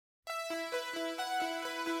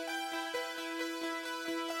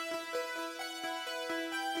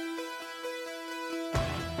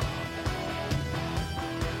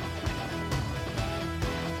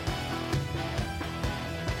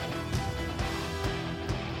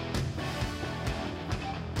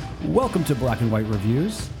Welcome to Black and White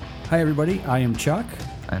Reviews. Hi, everybody. I am Chuck.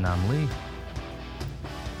 And I'm Lee.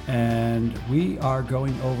 And we are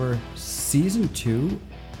going over Season 2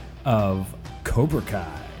 of Cobra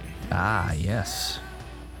Kai. Ah, yes.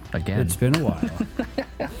 Again. It's been a while.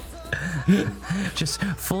 Just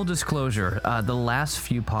full disclosure, the last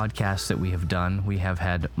few podcasts that we have done, we have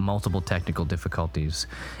had multiple technical difficulties,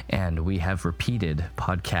 and we have repeated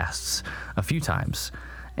podcasts a few times.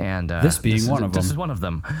 And this being one of them. This is one of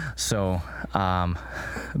them. So, pardon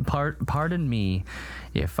me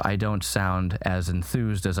if I don't sound as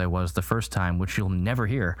enthused as I was the first time, which you'll never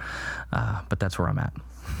hear, but that's where I'm at.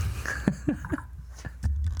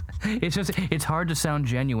 It's hard to sound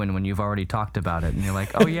genuine when you've already talked about it, and you're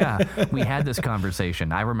like, oh yeah, we had this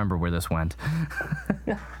conversation. I remember where this went.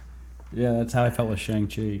 Yeah, that's how I felt with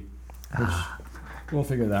Shang-Chi, which we'll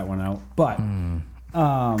figure that one out. But,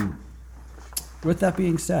 with that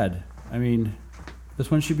being said, I mean, this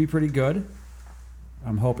one should be pretty good.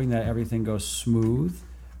 I'm hoping that everything goes smooth.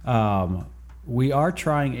 We are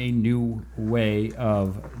trying a new way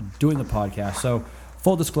of doing the podcast. So,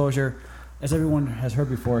 full disclosure, as everyone has heard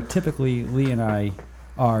before, typically Lee and I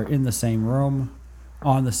are in the same room,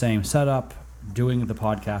 on the same setup, doing the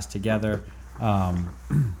podcast together. I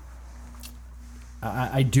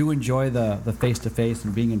do enjoy the face-to-face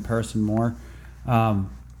and being in person more.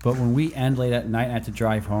 But when we end late at night and I have to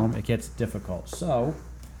drive home, it gets difficult. So,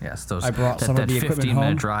 yes, I brought some of the equipment home.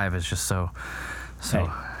 15-minute drive is just so. Hey,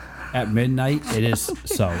 at midnight, it is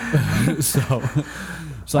so.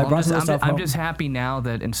 So I brought some stuff home. I'm just happy now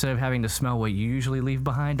that instead of having to smell what you usually leave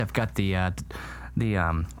behind, I've got the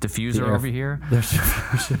diffuser over here.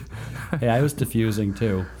 Hey, I was diffusing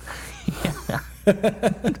too.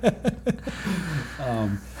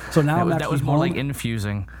 So now that was more like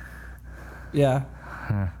infusing. Yeah.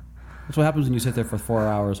 That's what happens when you sit there for 4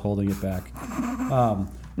 hours holding it back.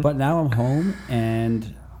 But now I'm home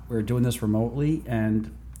and we're doing this remotely,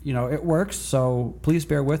 and it works. So please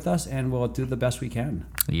bear with us, and we'll do the best we can.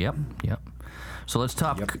 Yep. So let's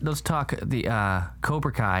talk. Let's talk the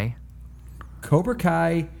Cobra Kai. Cobra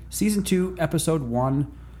Kai Season 2, Episode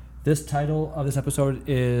 1. This title of this episode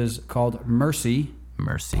is called Mercy.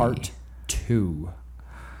 Mercy. Part 2.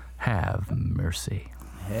 Have mercy.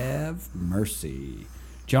 Have mercy.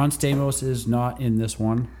 John Stamos is not in this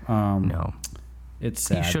one. No. It's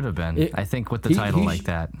sad. He should have been, I think, with the title like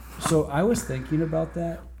that. So I was thinking about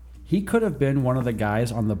that. He could have been one of the guys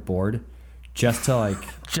on the board just to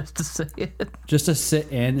just to say it. Just to sit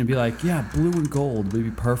in and be like, yeah, blue and gold would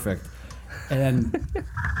be perfect. And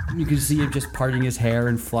you could see him just parting his hair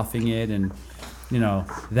and fluffing it, and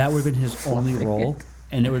that would have been his only role,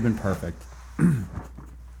 and it would have been perfect.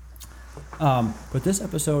 But this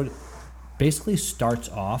episode basically starts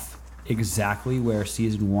off exactly where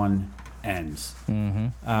Season 1 ends.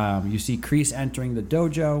 Mm-hmm. You see Kreese entering the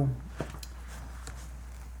dojo.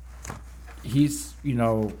 He's,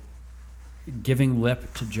 giving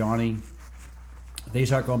lip to Johnny. They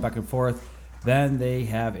start going back and forth. Then they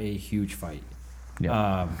have a huge fight.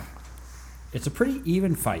 Yep. It's a pretty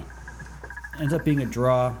even fight. Ends up being a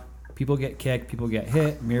draw. People get kicked. People get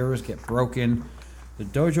hit. Mirrors get broken. The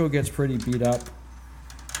dojo gets pretty beat up.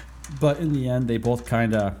 But in the end, they both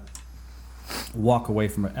kind of walk away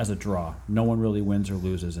from it as a draw. No one really wins or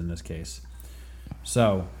loses in this case.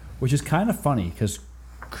 So, which is kind of funny because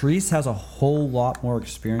Kreese has a whole lot more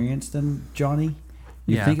experience than Johnny.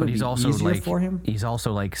 You think it would be easier for him? He's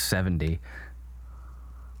also like 70.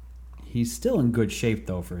 He's still in good shape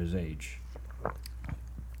though for his age.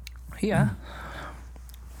 Yeah.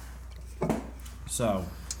 So,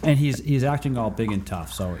 and he's acting all big and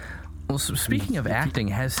tough. So, well, speaking of acting,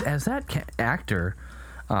 has that actor,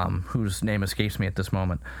 whose name escapes me at this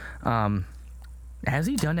moment, has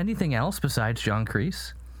he done anything else besides John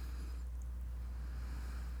Kreese?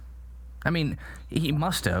 I mean, he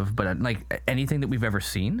must have, but anything that we've ever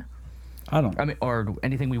seen? Or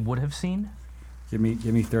anything we would have seen? Give me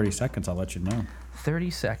 30 seconds, I'll let you know. 30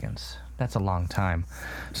 seconds. That's a long time.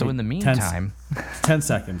 So in the meantime... 10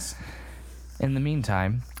 seconds. In the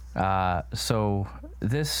meantime, we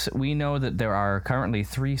know that there are currently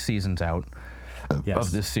 3 seasons out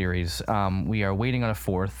of this series. We are waiting on a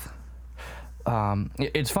 4th.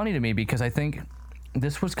 It's funny to me because I think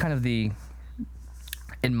this was kind of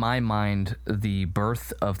in my mind, the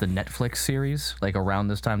birth of the Netflix series. Like around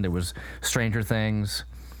this time, there was Stranger Things,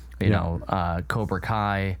 Cobra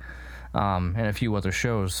Kai, and a few other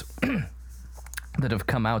shows that have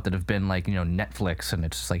come out that have been Netflix, and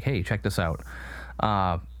it's just like, hey, check this out.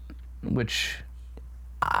 Which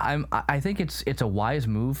I think it's a wise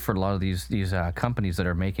move for a lot of these companies that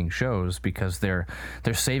are making shows, because they're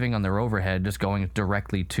saving on their overhead, just going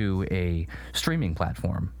directly to a streaming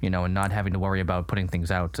platform, and not having to worry about putting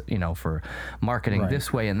things out, for marketing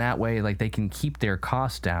this way and that way. Like, they can keep their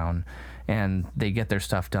costs down, and they get their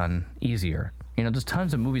stuff done easier. There's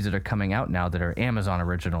tons of movies that are coming out now that are Amazon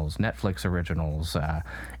originals, Netflix originals,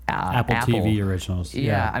 Apple TV originals.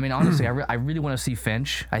 Yeah, I mean, honestly, I really want to see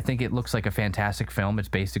Finch. I think it looks like a fantastic film. It's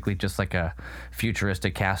basically just like a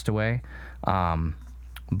futuristic Castaway.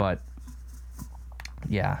 But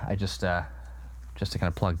yeah, I just to kind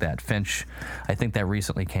of plug that, Finch, I think that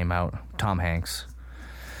recently came out. Tom Hanks.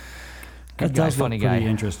 Good guy, funny guy. Pretty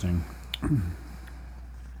interesting.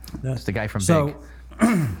 That's the guy from Big.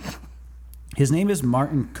 His name is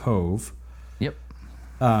Martin Kove. Yep.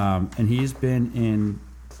 And he's been in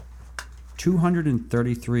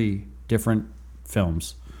 233 different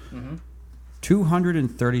films. Mm-hmm.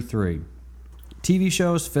 233. TV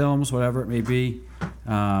shows, films, whatever it may be.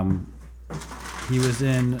 He was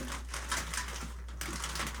in...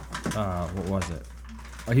 what was it?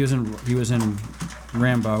 Oh, he was in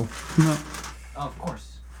Rambo. Oh, of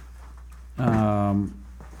course.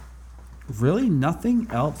 Really nothing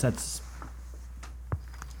else that's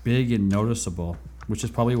big and noticeable, which is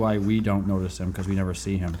probably why we don't notice him, because we never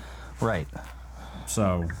see him. Right.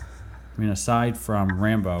 So, I mean, aside from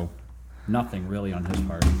Rambo, nothing really on his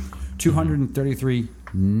part. 233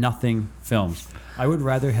 nothing films. I would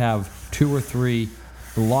rather have 2 or 3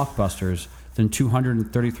 blockbusters than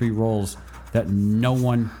 233 roles that no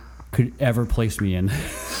one could ever place me in.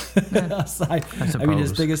 Aside, I mean,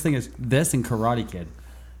 his biggest thing is this and Karate Kid.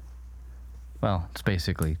 Well, it's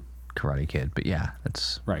basically Karate Kid, but yeah,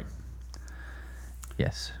 that's right.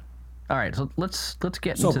 Yes. All right, so let's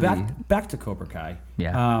get into back to Cobra Kai.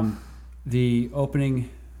 Yeah. The opening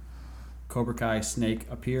Cobra Kai snake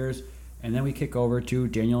appears, and then we kick over to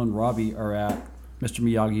Daniel and Robbie are at Mr.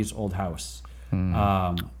 Miyagi's old house.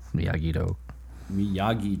 Miyagi-Do.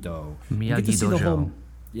 Miyagi-Do. Miyagi-Dojo.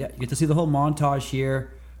 You get to see the whole montage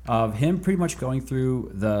here of him pretty much going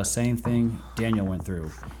through the same thing Daniel went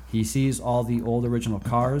through. He sees all the old original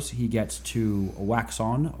cars. He gets to wax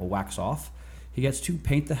on, or wax off. He gets to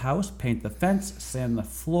paint the house, paint the fence, sand the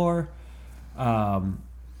floor. And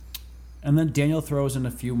then Daniel throws in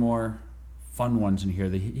a few more fun ones in here.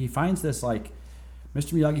 He finds this, like,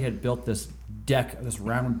 Mr. Miyagi had built this deck, this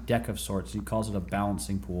round deck of sorts. He calls it a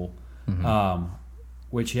balancing pool,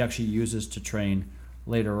 which he actually uses to train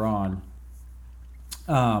later on.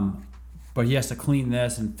 But he has to clean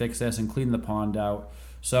this and fix this and clean the pond out.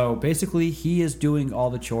 So basically, he is doing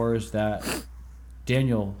all the chores that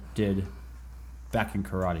Daniel did back in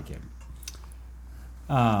Karate Kid.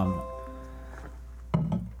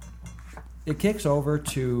 It kicks over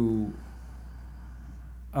to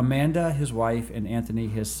Amanda, his wife, and Anthony,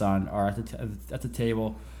 his son, are at the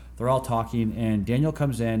table. They're all talking, and Daniel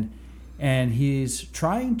comes in, and he's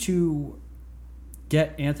trying to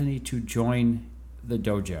get Anthony to join the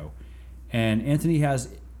dojo. And Anthony has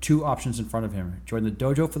 2 options in front of him: join the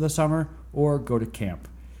dojo for the summer or go to camp.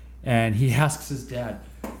 And he asks his dad,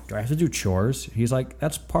 do I have to do chores? He's like,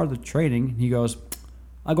 that's part of the training. He goes,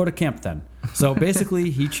 I'll go to camp then. So basically,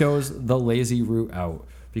 he chose the lazy route out,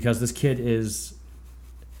 because this kid is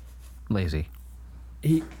lazy.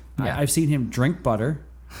 I've seen him drink butter,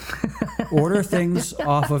 order things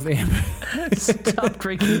off of Amazon. Stop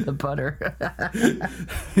drinking the butter.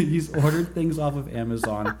 He's ordered things off of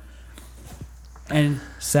Amazon and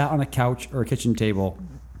sat on a couch or a kitchen table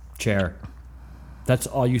chair. That's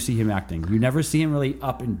all you see him acting. You never see him really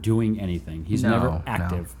up and doing anything. He's never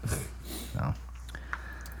active. No.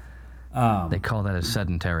 They call that a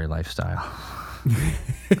sedentary lifestyle.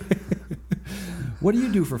 What do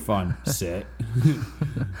you do for fun? Sit.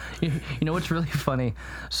 You know what's really funny?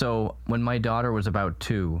 So when my daughter was about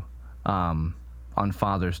 2, on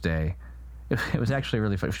Father's Day, it was actually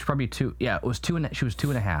really funny. She was probably 2. Yeah, it was 2 and she was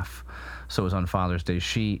 2.5. So it was on Father's Day.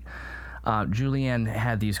 Julianne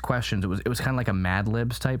had these questions. It was kind of like a Mad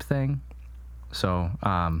Libs type thing. So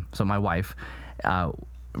my wife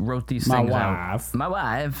wrote these things out. My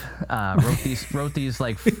wife wrote these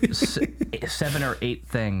like 7 or 8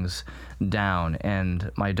 things down,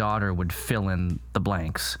 and my daughter would fill in the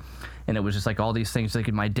blanks. And it was just like all these things.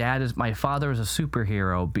 Like my father is a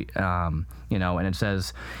superhero, and it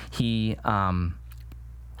says he's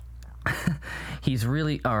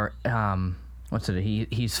really what's it?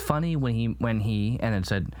 He's funny when he and it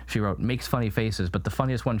said, she wrote, makes funny faces, but the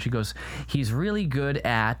funniest one, she goes, he's really good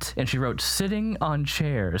at, and she wrote, sitting on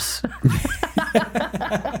chairs.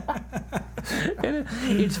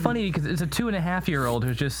 It's funny because it's a 2.5-year-old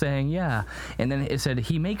who's just saying, yeah. And then it said,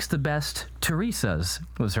 he makes the best Teresa's,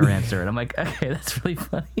 was her answer. And I'm like, okay, that's really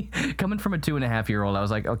funny. Coming from a 2.5-year-old, I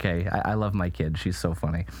was like, okay, I love my kid. She's so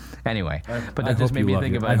funny. Anyway, but that just made me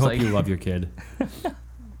think about it. I hope you love your kid.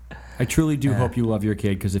 I truly do hope you love your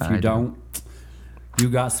kid, because if you don't, you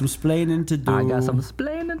got some splaining to do. I got some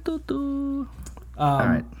splaining to do. All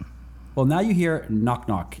right. Well, now you hear knock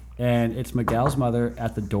knock, and it's Miguel's mother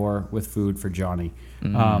at the door with food for Johnny.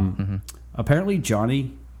 Apparently,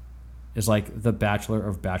 Johnny is like the bachelor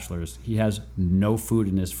of bachelors. He has no food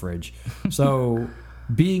in his fridge. So,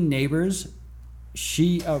 being neighbors,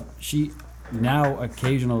 she now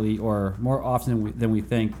occasionally, or more often than we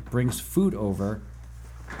think, brings food over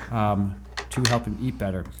to help him eat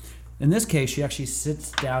better. In this case, she actually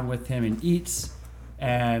sits down with him and eats,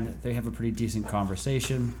 and they have a pretty decent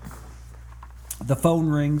conversation. The phone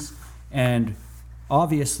rings, and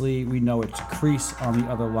obviously we know it's Kreese on the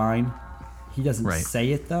other line. He doesn't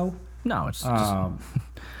say it, though. No, it's just...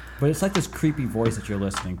 But it's like this creepy voice that you're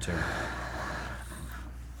listening to.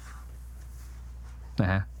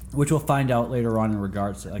 Which we'll find out later on in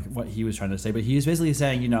regards to like what he was trying to say. But he was basically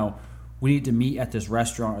saying, we need to meet at this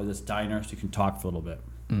restaurant or this diner so you can talk for a little bit.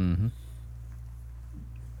 Mm-hmm.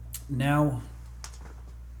 Now...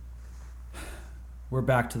 we're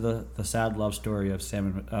back to the sad love story of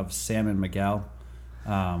Sam and Miguel.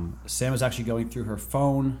 Sam is actually going through her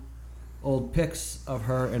phone, old pics of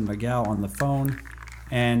her and Miguel on the phone,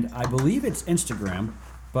 and I believe it's Instagram,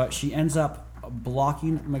 but she ends up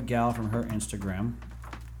blocking Miguel from her Instagram,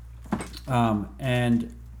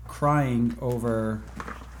 and crying over,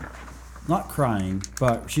 not crying,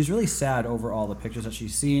 but she's really sad over all the pictures that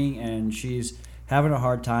she's seeing, and she's having a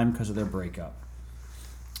hard time because of their breakup.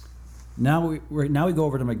 Now we go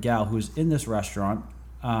over to Miguel, who's in this restaurant,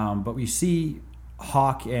 but we see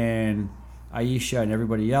Hawk and Aisha and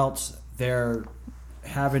everybody else. They're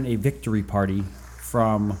having a victory party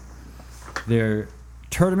from their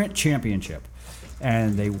tournament championship,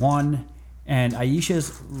 and they won. And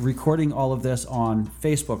Aisha's recording all of this on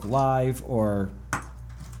Facebook Live or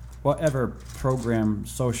whatever program,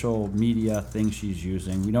 social media thing she's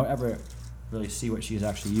using. We don't ever really see what she's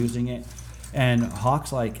actually using it. And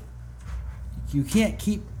Hawk's like, you can't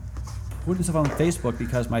keep putting stuff on Facebook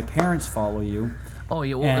because my parents follow you. Oh,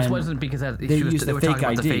 yeah. Well, it wasn't because they were talking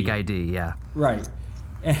about the fake ID. Yeah. Right.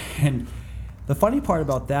 And the funny part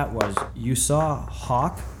about that was you saw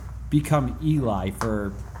Hawk become Eli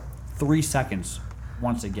for 3 seconds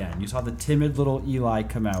once again. You saw the timid little Eli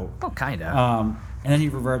come out. Oh, kind of. And then he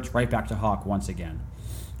reverts right back to Hawk once again.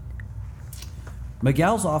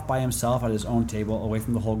 Miguel's off by himself at his own table, away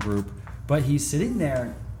from the whole group, but he's sitting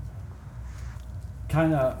there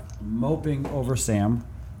kind of moping over Sam.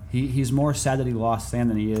 He's more sad that he lost Sam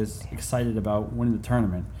than he is excited about winning the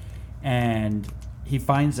tournament. And he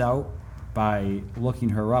finds out by looking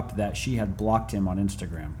her up that she had blocked him on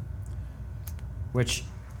Instagram. Which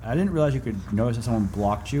I didn't realize you could notice that someone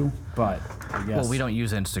blocked you, but I guess... Well, we don't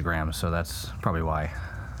use Instagram, so that's probably why.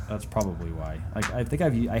 That's probably why. Like, I think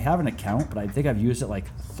I have an account, but I think I've used it like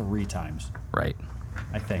 3 times. Right.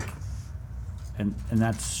 I think. And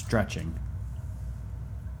that's stretching.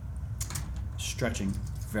 Stretching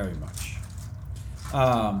very much.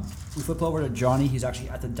 We flip over to Johnny. He's actually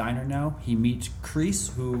at the diner now. He meets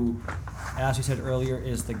Kreese, who, as we said earlier,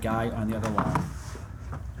 is the guy on the other line.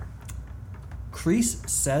 Kreese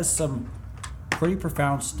says some pretty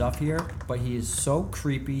profound stuff here, but he is so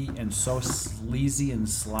creepy and so sleazy and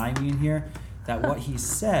slimy in here that what he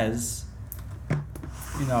says, it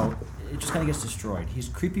just kind of gets destroyed. He's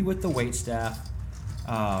creepy with the waitstaff.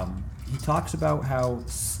 He talks about how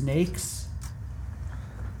snakes...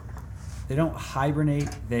 they don't hibernate.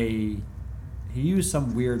 He used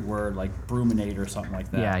some weird word like bruminate or something like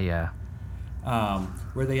that. Yeah.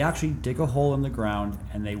 Where they actually dig a hole in the ground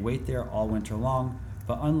and they wait there all winter long.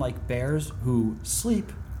 But unlike bears who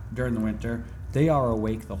sleep during the winter, they are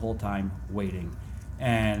awake the whole time waiting.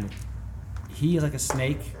 And he is like a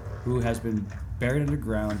snake who has been buried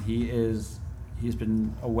underground. He's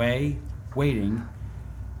been away waiting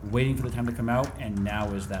for the time to come out, and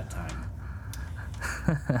now is that time.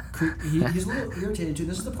 He's a little irritated too.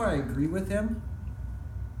 This is the part I agree with him,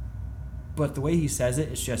 but the way he says it,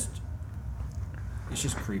 it's just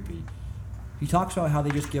creepy. He talks about how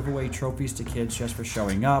they just give away trophies to kids just for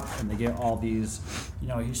showing up, and they get all these,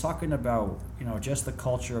 he's talking about, just the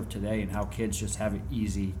culture of today and how kids just have it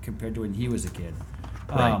easy compared to when he was a kid.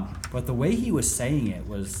 Right. But the way he was saying it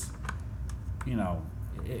was,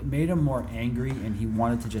 it made him more angry, and he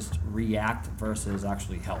wanted to just react versus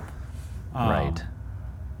actually help. Right.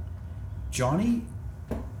 Johnny,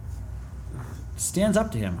 stands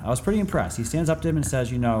up to him. I was pretty impressed. He stands up to him and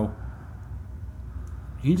says, you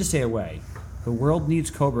need to stay away. The world needs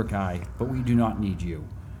Cobra Kai, but we do not need you.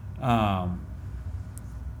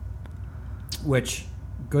 Which,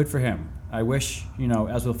 good for him. I wish,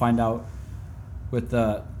 as we'll find out with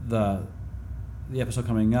the episode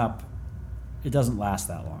coming up, it doesn't last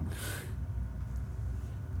that long.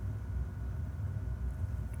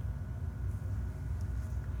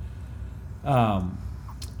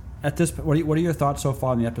 At this, what are your thoughts so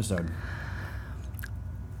far on the episode?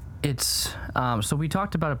 It's so we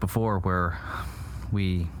talked about it before, where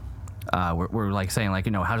we're like saying, like,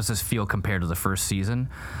 how does this feel compared to the first season?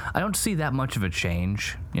 I don't see that much of a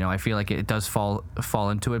change. I feel like it does fall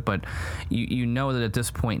into it, but you know that at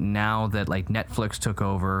this point now that like Netflix took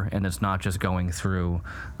over and it's not just going through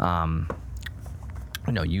YouTube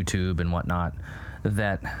and whatnot,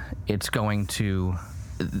 that it's going to,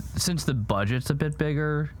 since the budget's a bit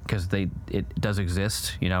bigger, because it does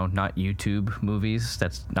exist, not YouTube movies,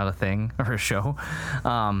 that's not a thing or a show.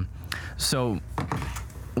 So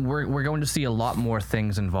we're going to see a lot more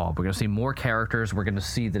things involved. We're going to see more characters. We're going to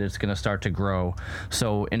see that it's going to start to grow.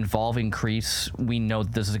 So involving Kreese, we know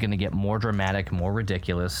that this is going to get more dramatic, more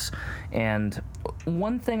ridiculous. And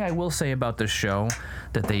one thing I will say about this show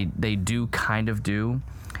that they do kind of do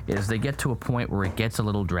is they get to a point where it gets a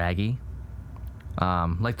little draggy.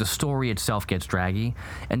 Like the story itself gets draggy,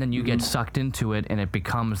 and then you get sucked into it, and it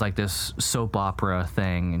becomes like this soap opera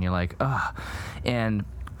thing, and you're like, ugh. And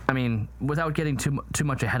I mean, without getting too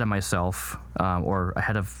much ahead of myself, or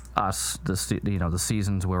ahead of us, the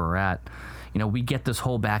seasons where we're at, we get this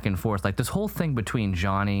whole back and forth, like this whole thing between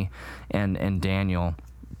Johnny and Daniel.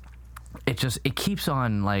 It keeps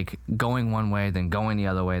on like going one way, then going the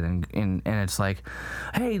other way, and it's like,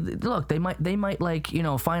 hey, look, they might like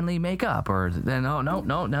finally make up, or then no,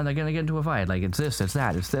 now they're gonna get into a fight. Like it's this, it's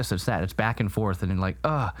that, it's this, it's that. It's back and forth, and then like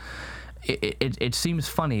it seems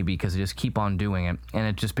funny because they just keep on doing it, and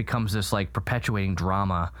it just becomes this like perpetuating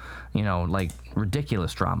drama, like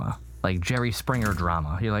ridiculous drama, like Jerry Springer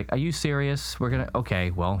drama. You're like, are you serious?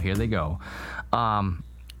 Okay, well, here they go.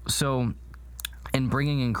 So. And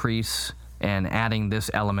bringing in Kreese and adding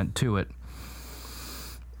this element to it,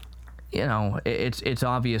 it's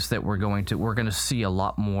obvious that we're going to see a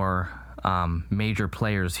lot more major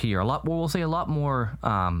players here. We'll see a lot more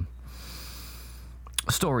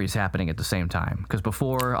stories happening at the same time, because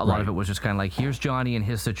before a lot of it was just kind of like, here's Johnny and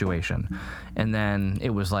his situation, and then it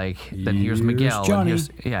was like, then here's Miguel, Johnny.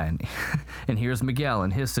 And here's Miguel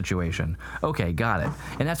and his situation. Okay, got it.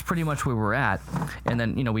 And that's pretty much where we're at. And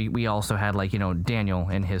then we also had like Daniel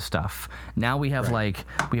and his stuff. Now we have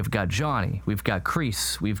we've got Johnny, we've got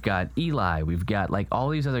Kreese, we've got Eli, we've got like all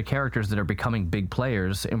these other characters that are becoming big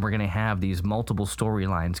players, and we're gonna have these multiple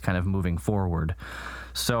storylines kind of moving forward.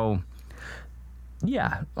 So.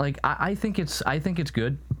 Yeah, like I think it's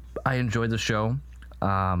good. I enjoyed the show,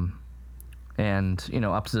 and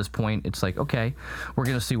up to this point, it's like, okay, we're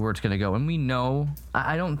gonna see where it's gonna go. And we know,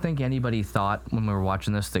 I don't think anybody thought when we were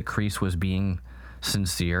watching this that Kreese was being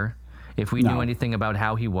sincere. If we knew anything about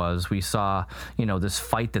how he was, we saw, this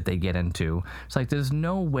fight that they get into. It's like, there's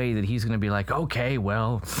no way that he's going to be like, okay,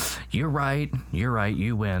 well, you're right,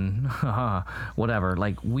 you win, whatever.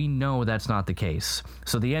 Like, we know that's not the case.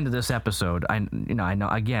 So the end of this episode, I know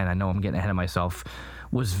I'm getting ahead of myself,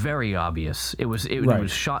 was very obvious. It was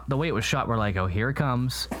shot, the way it was shot, we're like, oh, here it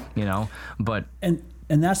comes, but. And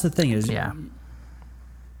that's the thing is, yeah.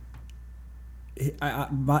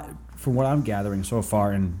 From what I'm gathering so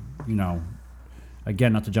far, and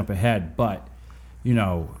again, not to jump ahead, but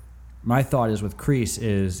my thought is with Kreese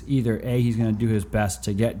is either A, he's going to do his best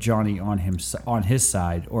to get Johnny on his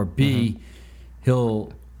side, or B,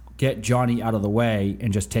 he'll get Johnny out of the way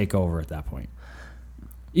and just take over at that point.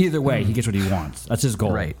 Either way, he gets what he wants. That's his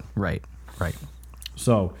goal. Right.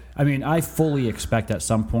 So, I mean, I fully expect at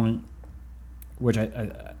some point, which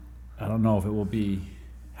I don't know if it will be,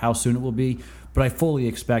 how soon it will be, but I fully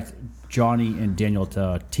expect Johnny and Daniel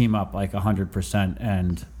to team up like 100%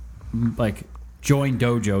 and like join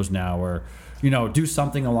dojos now, or do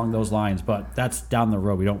something along those lines. But that's down the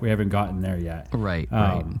road. We haven't gotten there yet. Right.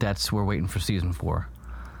 We're waiting for season 4.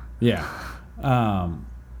 Yeah.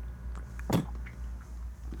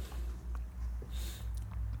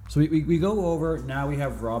 So we go over now. We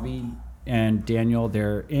have Robbie and Daniel.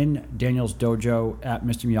 They're in Daniel's dojo at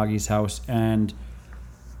Mr. Miyagi's house, and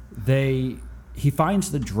he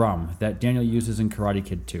finds the drum that Daniel uses in Karate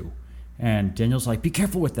Kid 2. And Daniel's like, be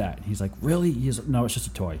careful with that. And he's like, really? He's like, no, it's just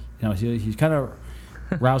a toy. He's kind of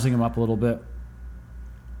rousing him up a little bit.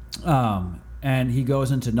 And he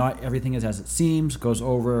goes into not everything is as it seems, goes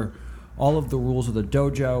over all of the rules of the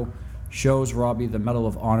dojo, shows Robbie the Medal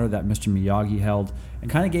of Honor that Mr. Miyagi held,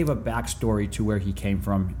 and kind of gave a backstory to where he came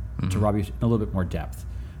from to Robbie in a little bit more depth.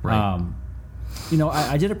 Right.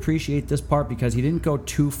 I did appreciate this part because he didn't go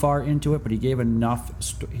too far into it, but he gave enough.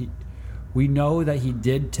 We know that he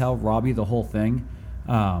did tell Robbie the whole thing,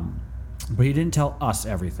 but he didn't tell us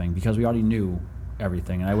everything because we already knew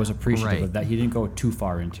everything, and I was appreciative of that he didn't go too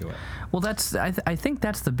far into it. Well, I think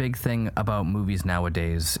that's the big thing about movies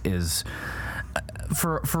nowadays is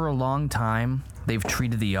for a long time they've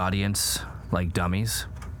treated the audience like dummies,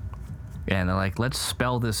 and they're like, let's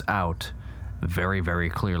spell this out very, very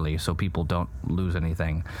clearly so people don't lose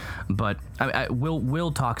anything. But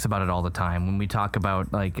Will talks about it all the time when we talk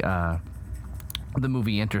about like the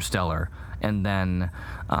movie Interstellar and then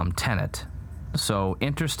Tenet. So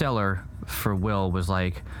Interstellar for Will was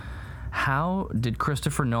like, how did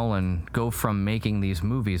Christopher Nolan go from making these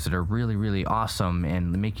movies that are really, really awesome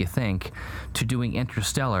and make you think to doing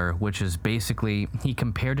Interstellar, which is basically, he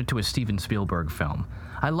compared it to a Steven Spielberg film.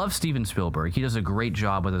 I love Steven Spielberg. He does a great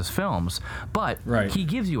job with his films, but he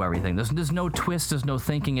gives you everything. There's no twist, there's no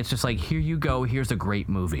thinking. It's just like, here you go, here's a great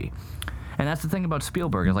movie. And that's the thing about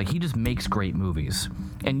Spielberg, is like, he just makes great movies.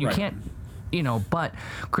 And you can't, but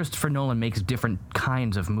Christopher Nolan makes different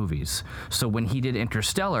kinds of movies. So when he did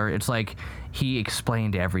Interstellar, it's like he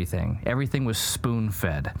explained everything. Everything was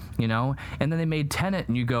spoon-fed, And then they made Tenet,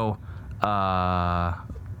 and you go,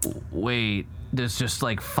 wait, there's just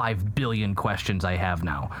like 5 billion questions I have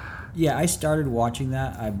now. Yeah, I started watching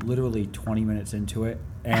that. I'm literally 20 minutes into it,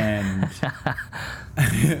 and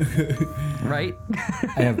right?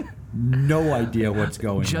 I have no idea what's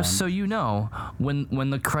going on. Just so you know, when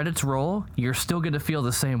the credits roll, you're still going to feel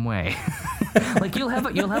the same way. Like you'll have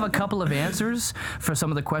a couple of answers for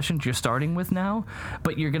some of the questions you're starting with now,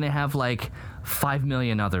 but you're going to have like 5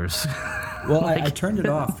 million others. Well, I turned it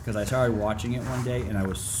off because I started watching it one day and I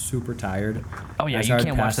was super tired. Oh yeah, you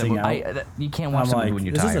can't watch that movie. You can't watch that movie when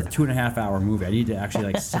you're tired. This is a 2.5 hour movie. I need to actually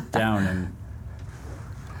like sit down and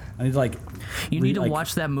I need to like. You need to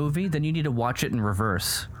watch that movie, then you need to watch it in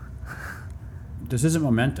reverse. This isn't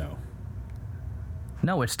Memento.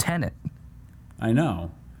 No, it's Tenet. I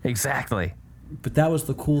know. Exactly. But that was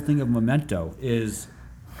the cool thing of Memento is,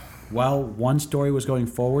 while one story was going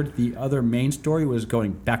forward, the other main story was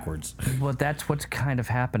going backwards. Well, that's what's kind of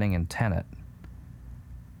happening in Tenet.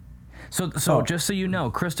 So just so you know,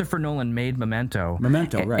 Christopher Nolan made Memento.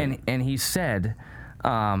 Right. And he said,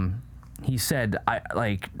 when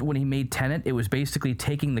he made Tenet, it was basically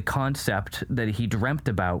taking the concept that he dreamt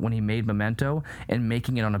about when he made Memento and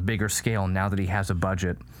making it on a bigger scale now that he has a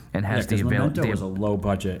budget and has the ability. Memento was a low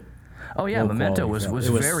budget. Oh yeah, Memento was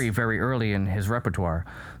very, very early in his repertoire.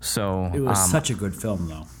 So it was such a good film,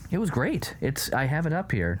 though. It was great. I have it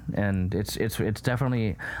up here, and it's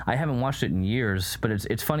definitely. I haven't watched it in years, but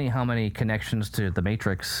it's funny how many connections to The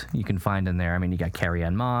Matrix you can find in there. I mean, you got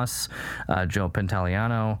Carrie-Anne Moss, Joe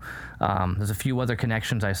Pantoliano. There's a few other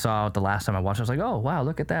connections I saw the last time I watched it. I was like, oh wow,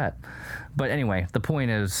 look at that. But anyway, the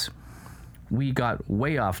point is, we got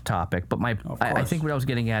way off topic. But I think what I was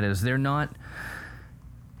getting at is they're not.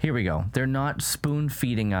 Here we go. They're not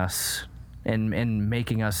spoon-feeding us and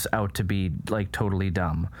making us out to be like totally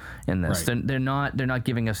dumb in this. Right. They're not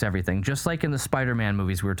giving us everything. Just like in the Spider-Man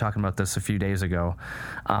movies, we were talking about this a few days ago,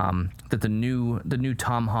 that the new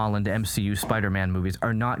Tom Holland MCU Spider-Man movies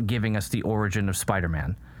are not giving us the origin of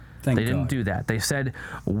Spider-Man. They didn't do that. They said,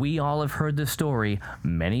 we all have heard this story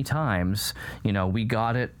many times. We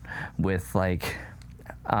got it with like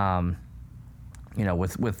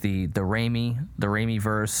with the Raimi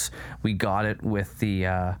verse. We got it with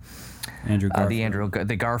the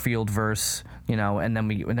the Garfield verse, and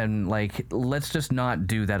then let's just not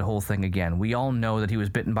do that whole thing again. We all know that he was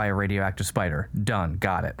bitten by a radioactive spider. Done.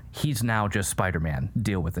 Got it. He's now just Spider-Man.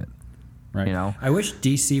 Deal with it. Right. I wish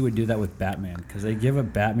DC would do that with Batman, because they give a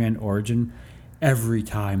Batman origin every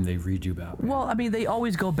time they redo Batman. Well, I mean, they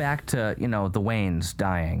always go back to, the Waynes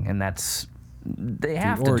dying, and they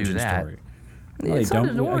have to do that. Story. It's not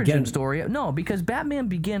an origin story. No, because Batman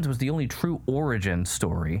Begins was the only true origin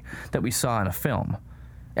story that we saw in a film.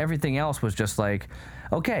 Everything else was just like,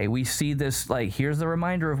 okay, we see this, like, here's the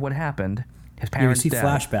reminder of what happened. His parents died. We see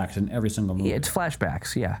flashbacks in every single movie. Yeah, it's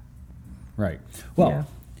flashbacks, yeah. Right. Well,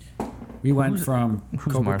 we went from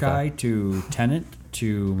Cobra Kai to Tenet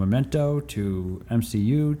to Memento to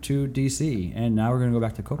MCU to DC, and now we're going to go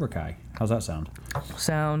back to Cobra Kai. How's that sound?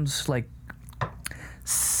 Sounds like...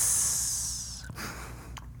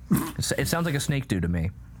 It sounds like a snake do to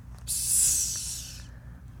me.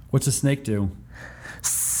 What's a snake do?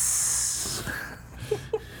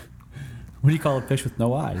 What do you call a fish with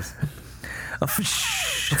no eyes? A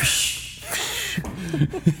fish.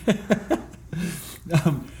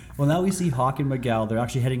 Well, now we see Hawk and Miguel. They're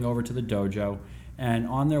actually heading over to the dojo, and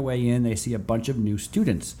on their way in, they see a bunch of new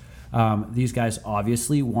students. These guys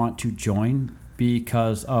obviously want to join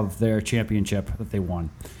because of their championship that they won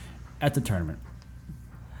at the tournament.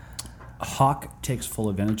 Hawk takes full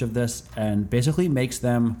advantage of this and basically makes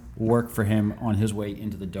them work for him on his way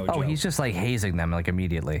into the dojo. Oh, he's just like hazing them like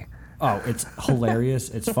immediately. Oh, it's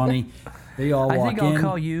hilarious. It's funny. They all walk in. I think I'll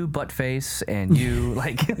call you Buttface and you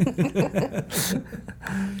like.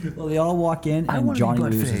 Well, they all walk in and Johnny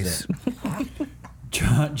loses it.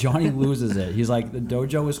 Johnny loses it. He's like, the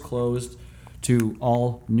dojo is closed to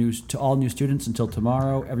all new students until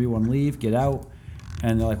tomorrow. Everyone leave, get out.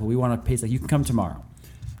 And they're like, well, we want to pay. Like, you can come tomorrow.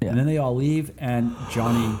 Yeah. And then they all leave, and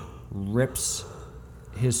Johnny rips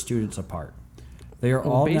his students apart. They are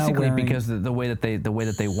all basically now wearing, because the way that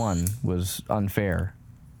they won was unfair.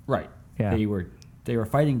 Right. Yeah. They were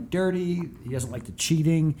fighting dirty. He doesn't like the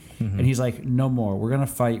cheating, and he's like, no more. We're gonna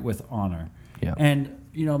fight with honor. Yeah. And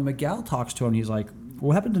Miguel talks to him. He's like,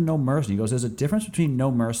 what happened to no mercy? He goes, there's a difference between no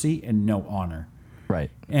mercy and no honor. Right.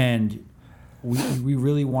 And we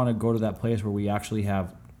really want to go to that place where we actually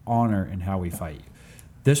have honor in how we fight.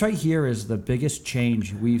 This right here is the biggest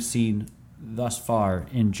change we've seen thus far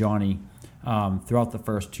in Johnny throughout the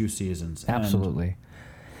first 2 seasons. Absolutely.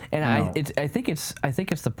 And I think it's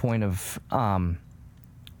the point of well,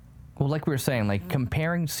 like we were saying, like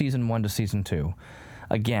comparing season 1 to season 2.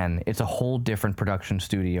 Again, it's a whole different production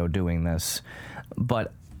studio doing this,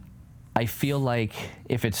 but I feel like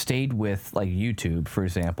if it stayed with like YouTube, for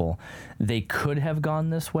example, they could have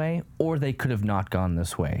gone this way, or they could have not gone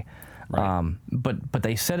this way. Right. But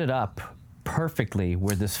they set it up perfectly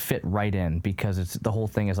where this fit right in, because the whole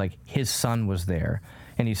thing is like his son was there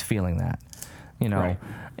and he's feeling that, right.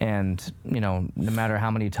 And no matter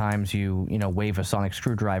how many times you wave a sonic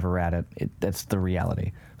screwdriver at it, that's the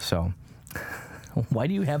reality. So why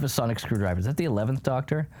do you have a sonic screwdriver? Is that the 11th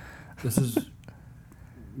Doctor? This is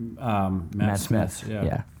Matt Smith.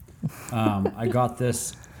 Yeah. I got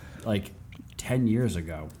this like 10 years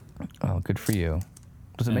ago. Oh, good for you.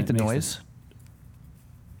 Does it make the noise?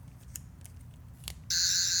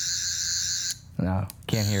 No,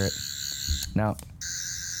 can't hear it. No.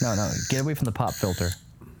 Get away from the pop filter.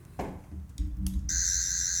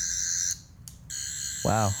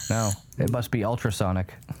 Wow, no. It must be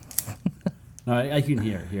ultrasonic. No, I can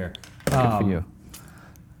hear here. Good for you.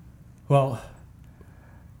 Well,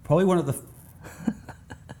 probably one of the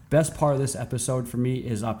best part of this episode for me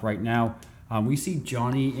is up right now. We see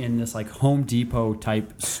Johnny in this like Home Depot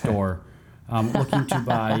type store, looking to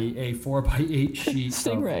buy a 4x8 sheet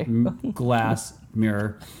Stingray. of glass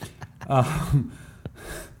mirror.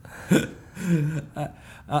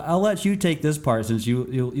 I'll let you take this part since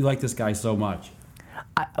you like this guy so much.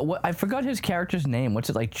 I forgot his character's name. What's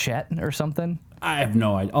it, like Chet or something? I have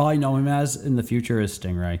no idea. All I know him as in the future is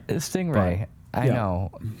Stingray. Stingray. But, I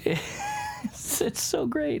know. It's so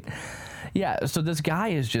great. Yeah, so this guy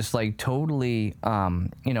is just like totally,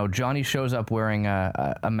 Johnny shows up wearing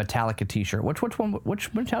a Metallica t-shirt. Which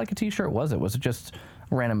Metallica t-shirt was it? Was it just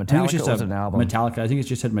random Metallica, or was it an album? Metallica. I think it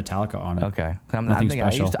just said Metallica on it. Okay. Nothing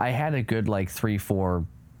special. I had a good like 3-4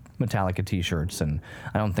 Metallica t-shirts, and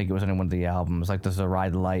I don't think it was any one of the albums. Like there's a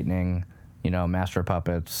Ride the Lightning, Master of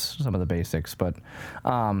Puppets, some of the basics, but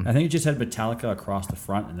I think it just had Metallica across the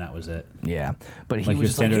front, and that was it. Yeah, but he was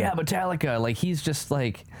just like, yeah, Metallica. Like he's just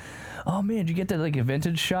like, oh man, did you get that like a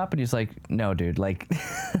vintage shop? And he's like, no, dude, like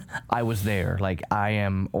I was there. Like I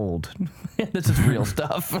am old. This is real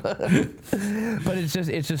stuff. But it's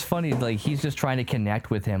just funny. Like he's just trying to connect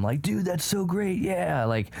with him. Like, dude, that's so great. Yeah.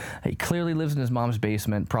 Like he clearly lives in his mom's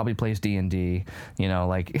basement. Probably plays D&D.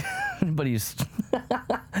 Like, but he's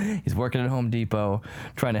working at Home Depot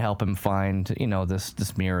trying to help him find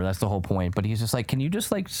this mirror. That's the whole point. But he's just like, can you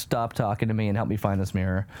just like stop talking to me and help me find this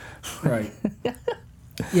mirror? Right.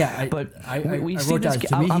 Yeah, but we see this.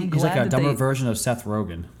 To me, he's like a dumber version of Seth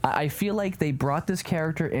Rogen. I feel like they brought this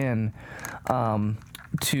character in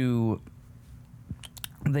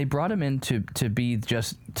they brought him in to be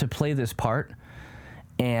just to play this part,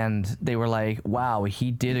 and they were like, wow,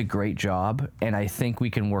 he did a great job, and I think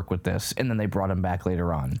we can work with this. And then they brought him back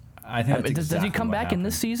later on. I think that's does he come back in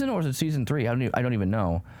this season, or is it season 3? I don't even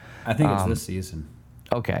know. I think it's this season.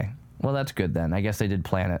 Okay, well that's good then. I guess they did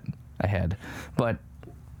plan it ahead, but.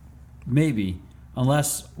 Maybe,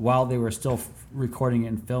 unless while they were still recording it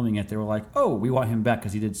and filming it, they were like, "Oh, we want him back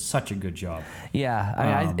because he did such a good job."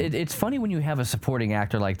 Yeah, it's funny when you have a supporting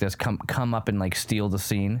actor like this come up and like steal the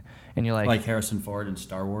scene, and you're like Harrison Ford in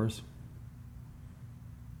Star Wars.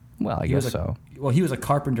 Well, I guess so. Well, he was a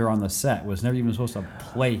carpenter on the set. Was never even supposed to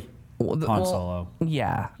play. Han Solo.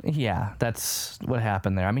 Yeah, that's what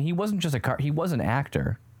happened there. I mean, he wasn't just he was an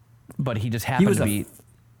actor, but he just happened to be.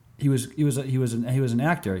 He was an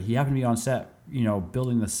actor. He happened to be on set,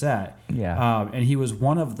 building the set. Yeah. And he was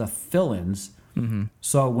one of the fill-ins. Mm-hmm.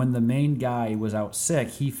 So when the main guy was out sick,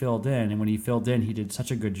 he filled in, and when he filled in, he did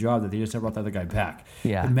such a good job that they just never brought the other guy back.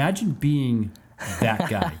 Yeah. Imagine being that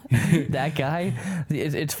guy. That guy.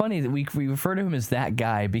 It's funny that we refer to him as that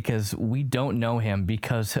guy because we don't know him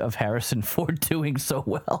because of Harrison Ford doing so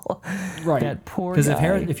well. Right. That poor guy.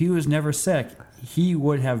 Because if he was never sick, he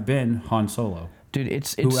would have been Han Solo. Dude,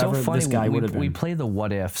 it's so funny. This guy we play the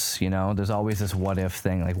what ifs, There's always this what if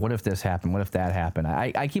thing. Like, what if this happened? What if that happened?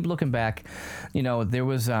 I keep looking back. There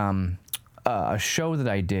was a show that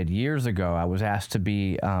I did years ago. I was asked to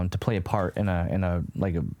be to play a part in a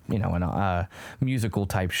musical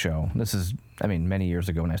type show. This is, many years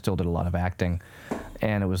ago, and I still did a lot of acting.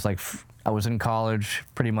 And it was like I was in college,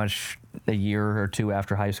 pretty much a year or two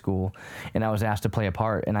after high school, and I was asked to play a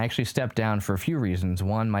part. And I actually stepped down for a few reasons.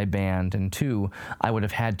 One, my band, and two, I would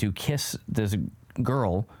have had to kiss this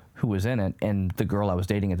girl who was in it, and the girl I was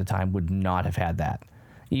dating at the time would not have had that.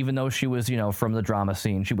 Even though she was, from the drama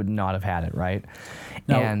scene, she would not have had it, right?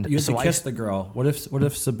 Now, you had to kiss the girl. What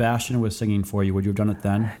if Sebastian was singing for you? Would you have done it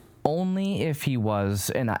then? Only if he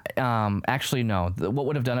was, and actually no. What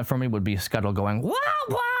would have done it for me would be Scuttle going wah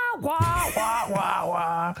wah wah wah wah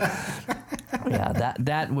wah. Yeah,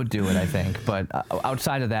 that would do it, I think. But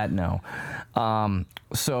outside of that, no.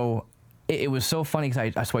 So it was so funny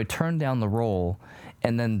because I turned down the role.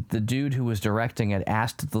 And then the dude who was directing it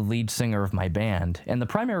asked the lead singer of my band. And the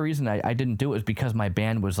primary reason I didn't do it was because my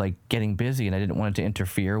band was like getting busy and I didn't want it to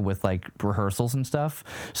interfere with like rehearsals and stuff.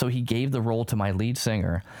 So he gave the role to my lead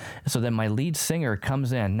singer. So then my lead singer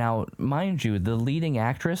comes in. Now, mind you, the leading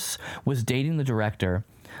actress was dating the director.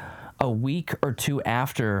 A week or two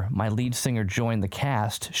after my lead singer joined the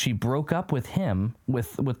cast, she broke up with him,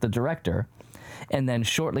 with the director. And then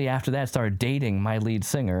shortly after that started dating my lead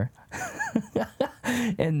singer.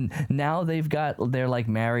 And now they're like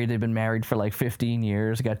married. They've been married for like 15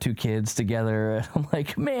 years, got 2 kids together. And I'm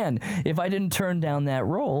like, man, if I didn't turn down that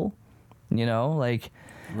role, right.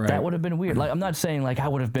 That would have been weird. Like, I'm not saying like I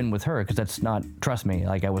would have been with her because that's not, trust me,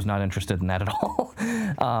 like I was not interested in that at all.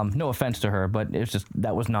 No offense to her, but it's just,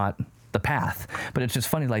 that was not the path. But it's just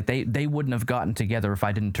funny, like they wouldn't have gotten together if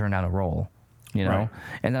I didn't turn down a role, Right.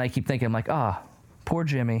 And then I keep thinking, I'm like, poor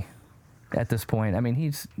Jimmy. At this point,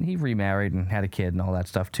 he remarried and had a kid and all that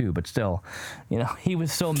stuff too. But still, he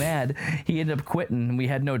was so mad he ended up quitting. And we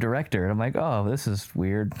had no director, and I'm like, oh, this is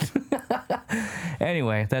weird.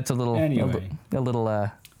 Anyway, that's a little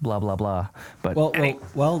blah blah blah. But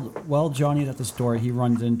while Johnny's at the store, he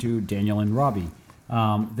runs into Daniel and Robbie.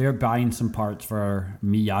 They're buying some parts for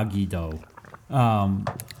Miyagi-Do.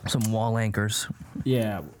 Some wall anchors.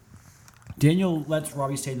 Yeah. Daniel lets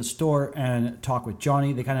Robbie stay in the store and talk with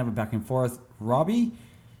Johnny. They kind of have a back and forth. Robbie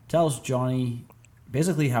tells Johnny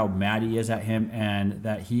basically how mad he is at him and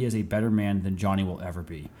that he is a better man than Johnny will ever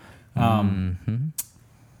be.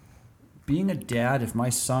 Being a dad, if my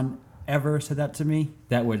son ever said that to me,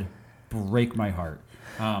 that would break my heart.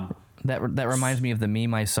 That reminds me of the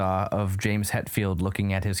meme I saw of James Hetfield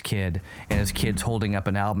looking at his kid, and his kid's holding up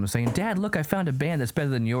an album saying, "Dad, look, I found a band that's better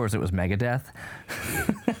than yours." It was Megadeth.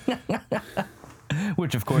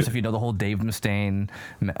 Which, of course, if you know the whole Dave Mustaine,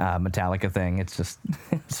 Metallica thing, it's just,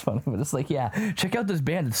 it's funny. But it's like, yeah, check out this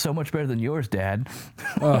band. It's so much better than yours, Dad.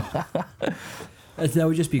 That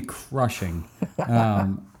would just be crushing.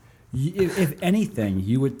 If anything,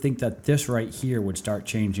 you would think that this right here would start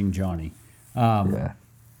changing Johnny. Yeah.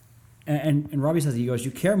 And Robbie says, he goes,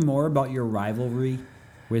 "You care more about your rivalry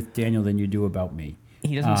with Daniel than you do about me."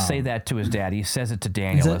 He doesn't say that to his dad. He says it to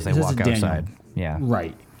Daniel as they walk outside. Yeah.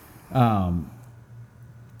 Right.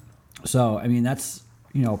 So, that's,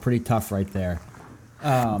 pretty tough right there.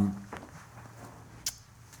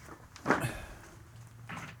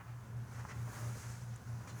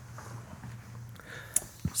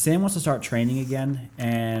 Sam wants to start training again,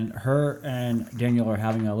 and her and Daniel are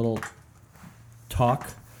having a little talk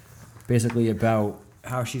basically about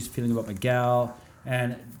how she's feeling about Miguel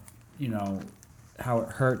and, how it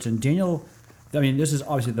hurts. And Daniel, this is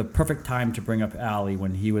obviously the perfect time to bring up Allie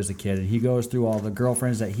when he was a kid. And he goes through all the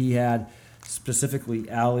girlfriends that he had, specifically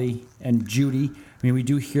Allie and Judy. We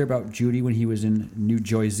do hear about Judy when he was in New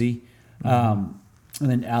Jersey. And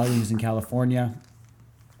then Allie was in California.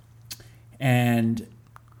 And,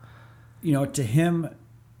 to him,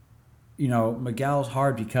 Miguel's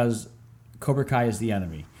hard because Cobra Kai is the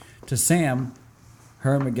enemy. To Sam,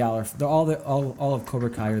 her and Miguel all of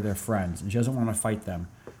Cobra Kai are their friends, and she doesn't want to fight them.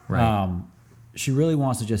 Right. she really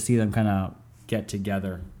wants to just see them kind of get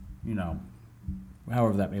together, you know,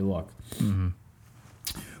 however that may look. Mm-hmm.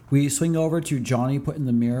 We swing over to Johnny putting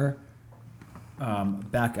the mirror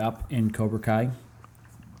back up in Cobra Kai,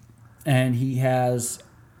 and he has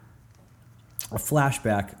a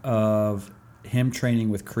flashback of him training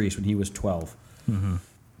with Kreese when he was 12. Mm-hmm.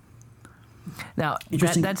 Now,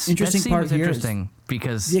 interesting that part here interesting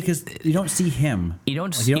because you don't see him. You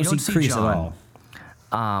don't see Kreese John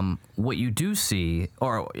at all. What you do see,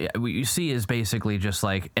 or what you see, is basically just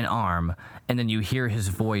like an arm, and then you hear his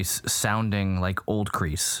voice sounding like old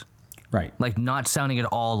Kreese, right? Like not sounding at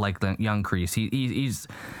all like the young Kreese.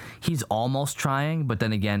 He's almost trying, but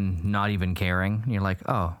then again, not even caring. And you're like,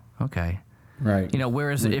 oh, okay. Right. You know,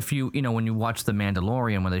 whereas if when you watch The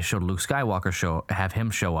Mandalorian, when they showed Luke Skywalker have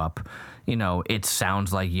him show up, you know, it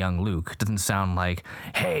sounds like young Luke. It doesn't sound like,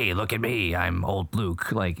 hey, look at me, I'm old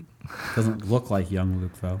Luke. Like, doesn't look like young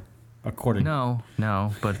Luke though, according. No,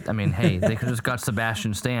 but I mean, hey, they could have just got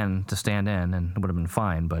Sebastian Stan to stand in, and it would have been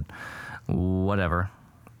fine. But whatever.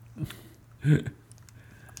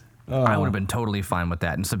 I would have been totally fine with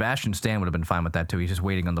that, and Sebastian Stan would have been fine with that too. He's just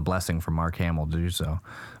waiting on the blessing from Mark Hamill to do so,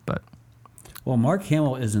 but. Well, Mark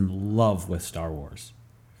Hamill is in love with Star Wars.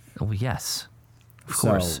 Oh, yes. Of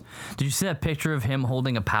course. Did you see that picture of him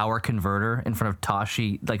holding a power converter in front of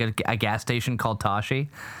Toshi, like a gas station called Toshi?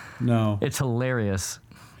 No. It's hilarious.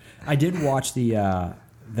 I did watch the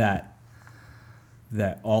that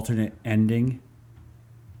alternate ending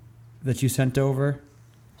that you sent over.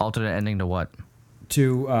 Alternate ending to what?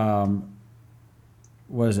 To,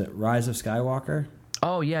 what is it, Rise of Skywalker?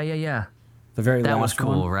 Oh, yeah. The very last one. That was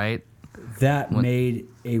cool, right? That made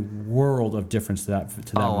a world of difference to that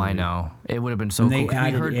movie. I know. It would have been so cool. They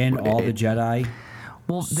added in all the Jedi.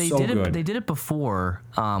 Well, they did it before,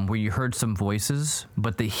 where you heard some voices,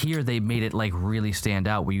 but here they made it like really stand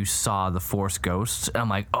out, where you saw the Force ghosts. And I'm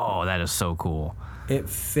like, oh, that is so cool. It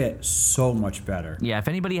fit so much better. Yeah, if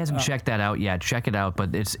anybody hasn't checked that out yet, check it out.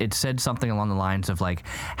 But it said something along the lines of like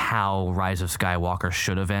how Rise of Skywalker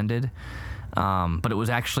should have ended. But it was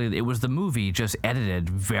the movie just edited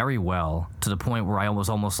very well to the point where I was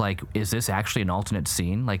almost like, is this actually an alternate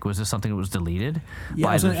scene? Like, was this something that was deleted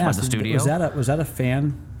by the studio? Was that a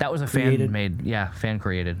fan? That was a fan made, fan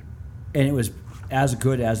created. And it was as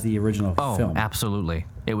good as the original film. Oh, absolutely.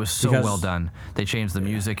 It was so well done. They changed the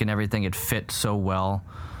music and everything. It fit so well.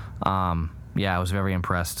 I was very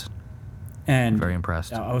impressed. Very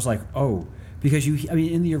impressed. I was like, oh, because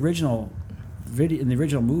in the original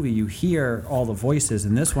movie, you hear all the voices.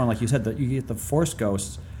 In this one, like you said, that you get the Force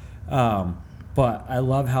ghosts. But I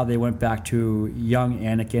love how they went back to young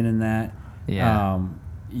Anakin in that. Yeah.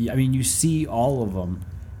 You see all of them,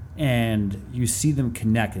 and you see them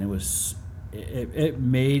connect, and it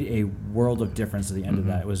made a world of difference at the end of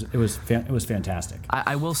that. It was fantastic.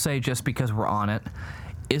 I will say, just because we're on it,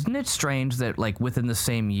 isn't it strange that like within the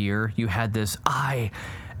same year you had this I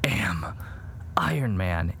am Iron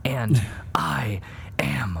Man and I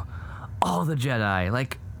am all the Jedi?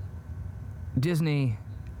 Like, Disney,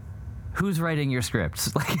 who's writing your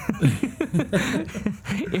scripts? Like,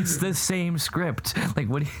 it's the same script. Like,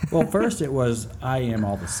 what? Well, first it was I am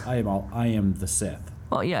the Sith.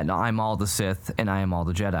 Well, yeah, no, I'm all the Sith and I am all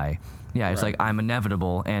the Jedi. Yeah, it's like I'm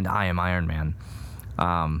inevitable and I am Iron Man.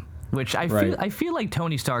 Which I feel like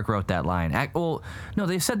Tony Stark wrote that line. Well, no,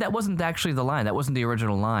 they said that wasn't actually the line. That wasn't the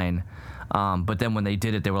original line. But then when they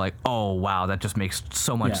did it, they were like, "Oh wow, that just makes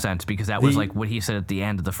so much sense," because that was like what he said at the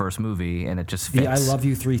end of the first movie, and it just fits. The "I love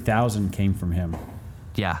you 3000" came from him.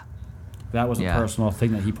 Yeah, that was a personal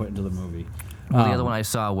thing that he put into the movie. Well, the other one I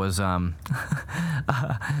saw was the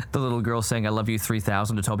little girl saying "I love you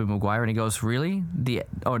 3000" to Tobey Maguire, and he goes, "Really?"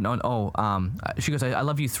 She goes, "I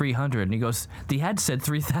love you 300," and he goes, "The ad said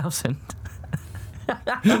 3000."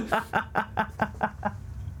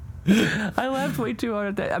 I laughed way too hard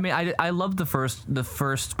at that. I mean, I love the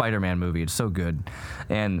first Spider-Man movie. It's so good,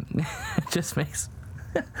 and it just makes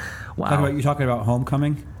wow. You talking about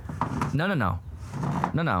Homecoming?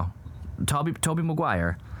 No. Tobey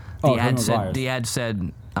Maguire. The ad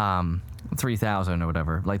said 3,000 or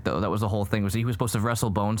whatever. Like that was the whole thing. Was he was supposed to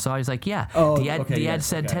wrestle Bonesaw? He's like, yeah. The ad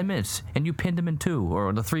said 10 minutes and you pinned him in 2,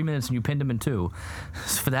 or the 3 minutes and you pinned him in 2.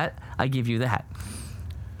 So for that, I give you that.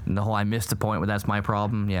 And the whole I missed the point, but that's my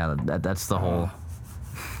problem. Yeah, that's the whole.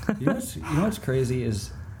 You know what's crazy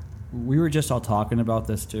is we were just all talking about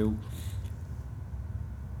this too.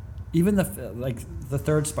 Even the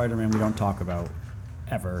third Spider-Man we don't talk about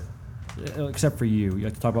ever, except for you. You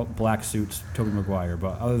like to talk about black suits, Tobey Maguire,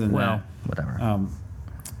 but other than that, whatever.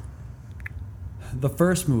 The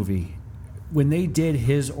first movie, when they did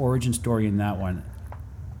his origin story in that one,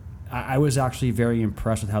 I was actually very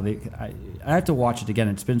impressed with how I have to watch it again.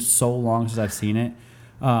 It's been so long since I've seen it.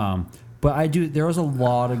 But there was a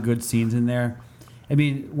lot of good scenes in there. I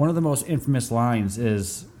mean, one of the most infamous lines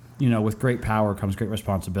is, with great power comes great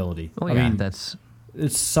responsibility. Oh, yeah,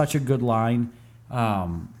 it's such a good line.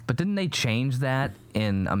 But didn't they change that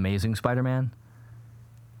in Amazing Spider-Man?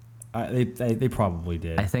 They probably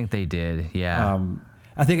did. I think they did, yeah.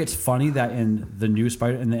 I think it's funny that in the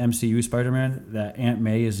MCU Spider-Man, that Aunt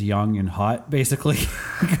May is young and hot, basically,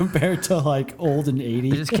 compared to like old and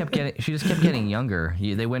 80. She just kept getting younger.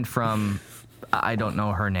 They went from, I don't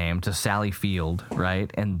know her name, to Sally Field,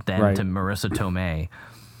 right? And then to Marissa Tomei.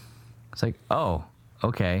 It's like, oh,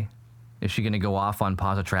 okay. Is she going to go off on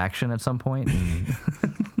Pause Attraction at some point?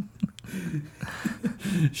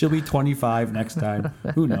 She'll be 25 next time.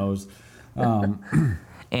 Who knows?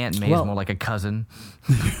 Aunt May's more like a cousin.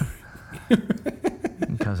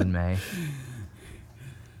 Cousin May.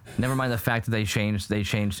 Never mind the fact that they changed,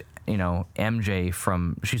 MJ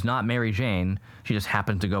from, she's not Mary Jane. She just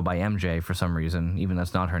happens to go by MJ for some reason, even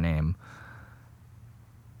that's not her name.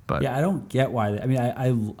 But yeah, I don't get why. I mean,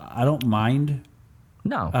 I don't mind.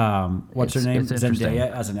 No. What's her name?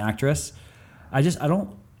 Zendaya as an actress. I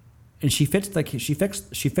don't. And she fits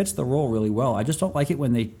the role really well. I just don't like it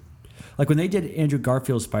when they did Andrew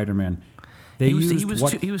Garfield's Spider-Man. He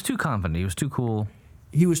was too confident. He was too cool.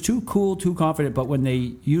 He was too cool, too confident. But when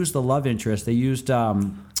they used the love interest, they used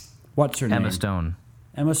what's her name?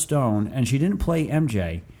 Emma Stone, and she didn't play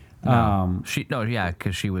MJ.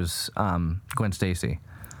 Because she was Gwen Stacy.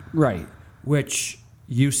 Right, which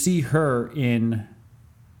you see her in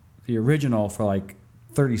the original for like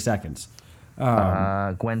 30 seconds.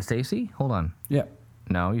 Gwen Stacy? Hold on. Yeah.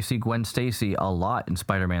 No, you see Gwen Stacy a lot in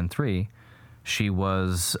Spider-Man 3. She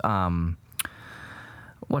was,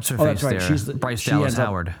 what's her face right. there? Bryce Dallas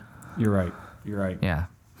Howard. You're right. Yeah.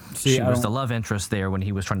 See, she was the love interest there when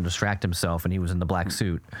he was trying to distract himself and he was in the black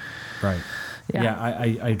suit. Right. Yeah,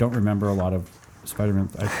 I don't remember a lot of Spider-Man.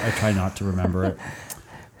 I try not to remember it.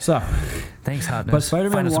 So. Thanks, Hotness. But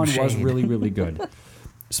Spider-Man 1 was really, really good.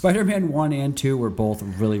 Spider-Man 1 and 2 were both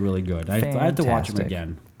really, really good. I had to watch them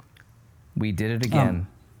again. We did it again.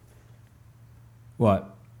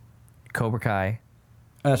 What? Cobra Kai.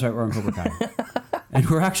 Oh, that's right, we're on Cobra Kai. And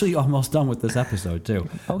we're actually almost done with this episode, too.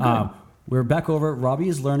 Oh, good. We're back over. Robbie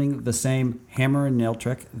is learning the same hammer and nail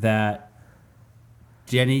trick that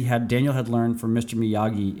Daniel had learned from Mr.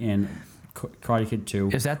 Miyagi in Karate Kid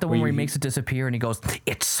 2. Is that the one where he makes it disappear and he goes,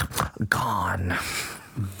 "It's gone"?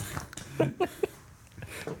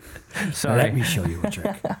 Sorry. Let me show you a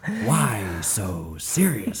trick. Why so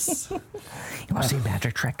serious? You want to see a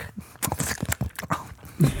magic trick?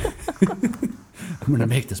 I'm going to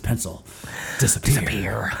make this pencil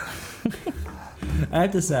disappear. I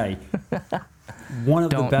have to say, one of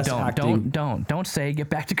the best acting... Don't say get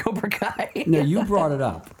back to Cobra Kai. No, you brought it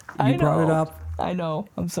up. You brought it up. I know.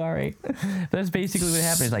 I'm sorry. That's basically what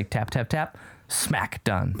happened. It's like tap, tap, tap. Smack,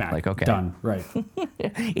 done. Back, like, okay. Done, right.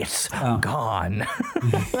 It's gone.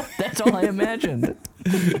 That's all I imagined.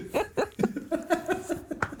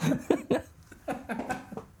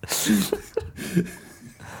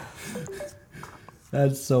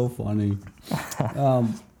 That's so funny.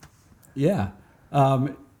 Yeah.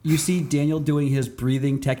 You see Daniel doing his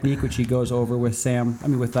breathing technique, which he goes over with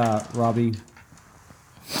Robbie.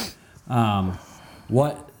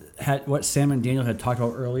 What Sam and Daniel had talked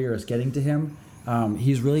about earlier is getting to him.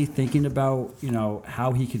 He's really thinking about,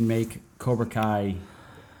 how he can make Cobra Kai,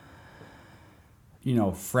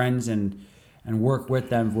 friends and work with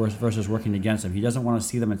them versus working against them. He doesn't want to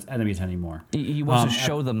see them as enemies anymore. He wants to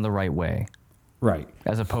show them the right way. Right.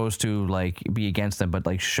 As opposed to, be against them,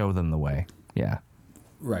 but, show them the way. Yeah.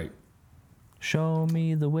 Right. Show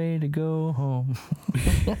me the way to go home.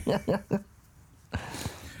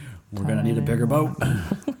 We're going to need a bigger boat.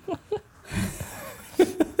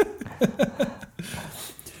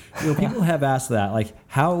 People have asked that,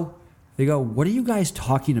 how they go, what are you guys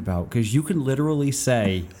talking about? Because you can literally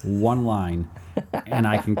say one line and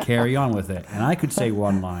I can carry on with it. And I could say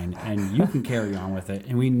one line and you can carry on with it.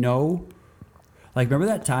 And we know, remember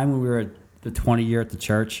that time when we were at the 20 year at the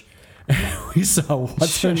church? We saw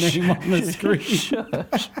what's her name on the screen.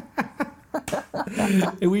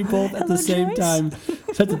 And we both at the same time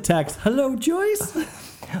sent the text, "Hello, Joyce."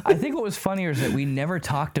 I think what was funnier is that we never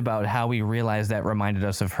talked about how we realized that reminded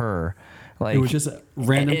us of her. It was just a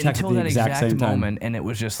random text at the exact same moment, and it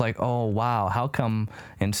was just oh wow, how come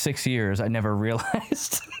in 6 years I never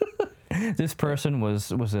realized this person was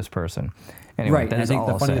this person. Anyway, right, and I think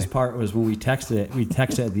the funniest part was when we texted it. We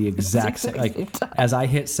texted at the exact same. As I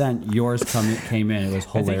hit send, yours came in. It was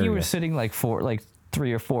hilarious. I think you were sitting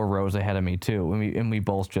 3 or 4 rows ahead of me too, and we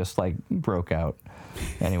both just like broke out.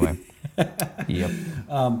 Anyway, yep.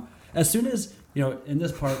 As soon as, in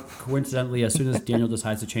this part, coincidentally, as soon as Daniel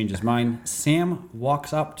decides to change his mind, Sam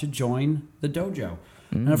walks up to join the dojo.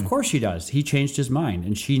 And of course she does. He changed his mind,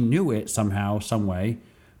 and she knew it somehow, some way.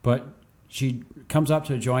 But she comes up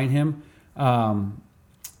to join him,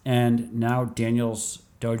 and now Daniel's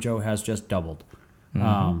dojo has just doubled.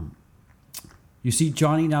 You see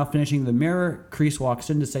Johnny now finishing the mirror. Kreese walks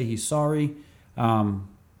in to say he's sorry.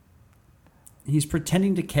 He's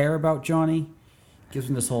pretending to care about Johnny. Gives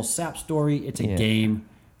him this whole sap story. It's a game.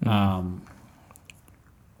 He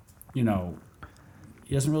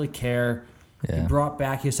doesn't really care. Yeah. He brought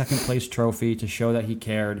back his second place trophy to show that he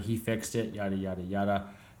cared. He fixed it, yada, yada, yada.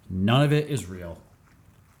 None of it is real.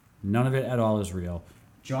 None of it at all is real.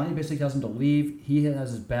 Johnny basically tells him to leave. He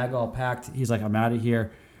has his bag all packed. He's like, I'm out of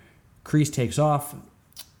here. Kreese takes off.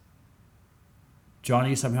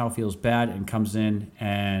 Johnny somehow feels bad and comes in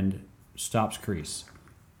and stops Kreese.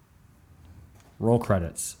 Roll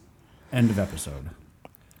credits. End of episode.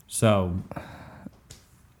 So,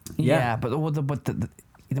 yeah, but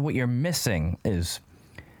what you're missing is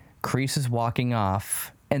Kreese is walking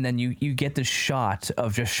off, and then you get the shot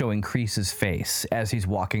of just showing Kreese's face as he's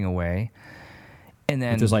walking away, and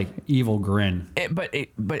then there's like evil grin.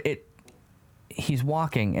 He's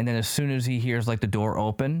walking, and then as soon as he hears like the door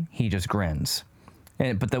open, he just grins.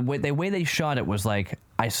 But the way they shot it was like,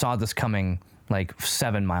 I saw this coming like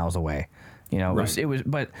 7 miles away. Right. It was,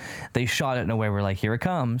 but they shot it in a way where like, here it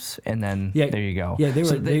comes, and then there you go. Yeah,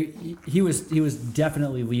 he was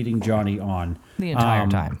definitely leading Johnny on the entire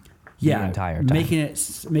time. Yeah, the entire time. making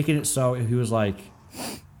it so he was like,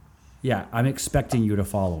 yeah, I'm expecting you to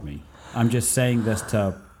follow me. I'm just saying this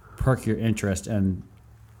to perk your interest, and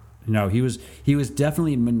he was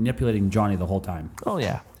definitely manipulating Johnny the whole time. Oh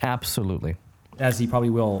yeah, absolutely. As he probably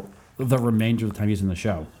will the remainder of the time he's in the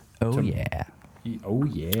show. Oh yeah. Oh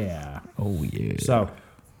yeah. Oh yeah. So,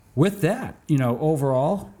 with that,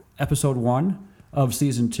 overall, episode 1 of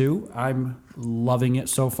season 2, I'm loving it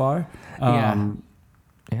so far. Yeah.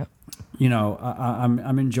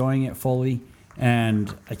 I'm enjoying it fully,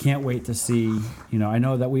 and I can't wait to see. I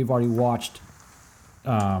know that we've already watched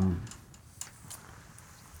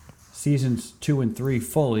seasons 2 and 3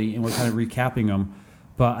 fully, and we're kind of recapping them.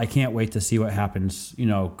 But I can't wait to see what happens,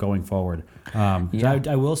 going forward.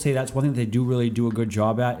 I will say that's one thing they really do a good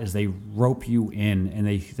job at is they rope you in and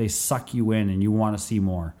they suck you in and you want to see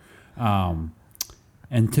more. And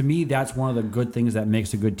to me, that's one of the good things that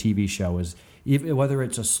makes a good TV show is whether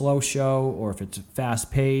it's a slow show or if it's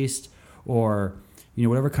fast paced or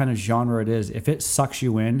whatever kind of genre it is. If it sucks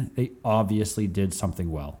you in, they obviously did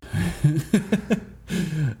something well.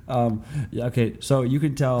 Okay, so you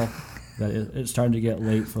can tell that it's starting to get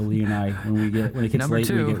late for Lee and I. When it gets Number late,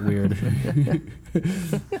 2. we get weird.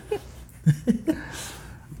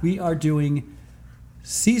 We are doing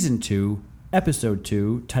season 2, episode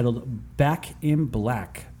 2, titled "Back in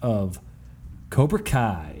Black" of Cobra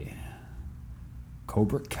Kai.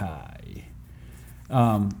 Cobra Kai.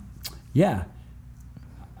 Yeah,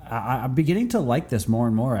 I'm beginning to like this more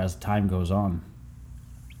and more as time goes on.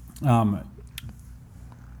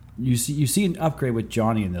 You see an upgrade with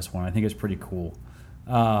Johnny in this one. I think it's pretty cool.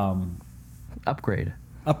 Upgrade.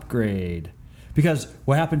 Because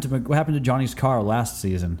what happened to Johnny's car last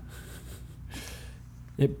season?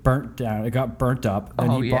 It burnt down. It got burnt up.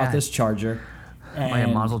 And he bought this Charger. By a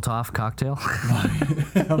Mazel Tov cocktail.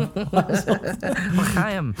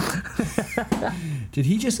 L'chaim. Did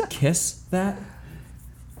he just kiss that?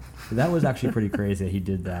 That was actually pretty crazy that he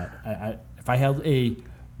did that. If I held a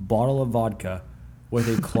bottle of vodka with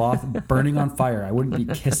a cloth burning on fire, I wouldn't be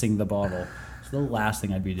kissing the bottle. It's the last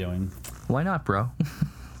thing I'd be doing. Why not, bro?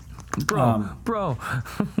 Bro.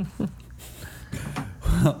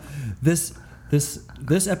 This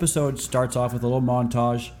episode starts off with a little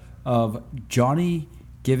montage of Johnny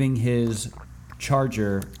giving his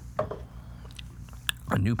Charger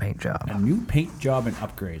a new paint job and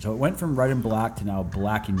upgrade. So it went from red and black to now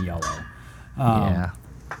black and yellow. Yeah.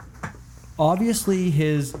 Obviously,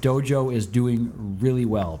 his dojo is doing really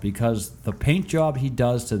well because the paint job he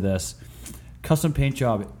does to this custom paint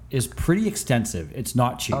job is pretty extensive. It's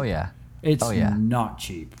not cheap. Oh, yeah. It's not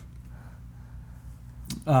cheap.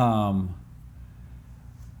 I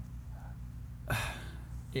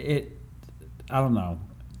don't know.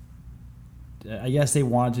 I guess they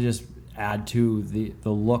wanted to just add to the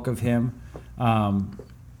look of him.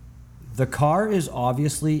 The car is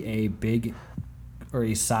obviously a big or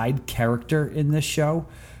a side character in this show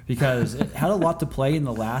because it had a lot to play in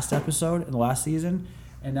the last episode, in the last season,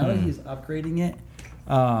 and now that he's upgrading it,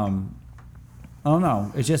 I don't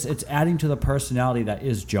know. It's adding to the personality that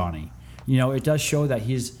is Johnny. It does show that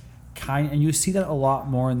he's and you see that a lot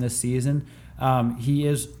more in this season. He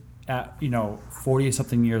is at 40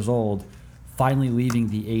 something years old, finally leaving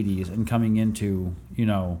the 80s and coming into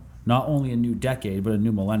not only a new decade but a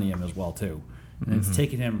new millennium as well too. And it's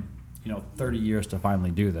taken him 30 years to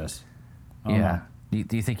finally do this. Yeah.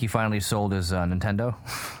 Do you think he finally sold his Nintendo?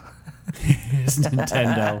 His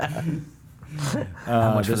Nintendo.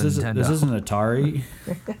 How much for the Nintendo? This isn't Atari.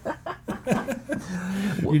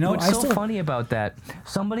 What's so funny about that?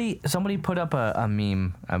 Somebody put up a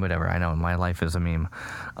meme. Whatever. I know my life is a meme,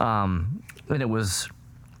 and it was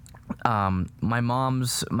my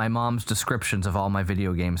mom's descriptions of all my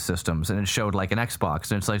video game systems, and it showed like an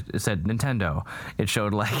Xbox, and it said Nintendo. It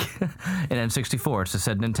showed like an N64, it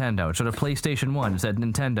said Nintendo. It showed a PlayStation 1, it said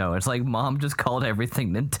Nintendo. It's like mom just called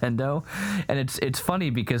everything Nintendo, and it's funny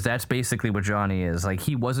because that's basically what Johnny is. Like,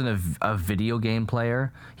 he wasn't a video game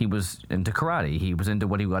player. He was into karate. He was into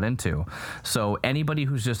what he got into. So anybody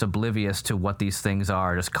who's just oblivious to what these things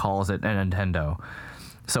are just calls it a Nintendo.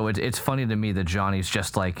 So it's funny to me that Johnny's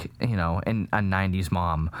just like, a 90s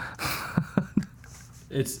mom.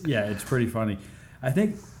 It's pretty funny. I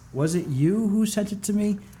think, was it you who sent it to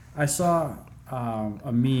me? I saw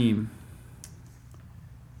a meme.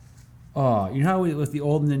 Oh, you know how with the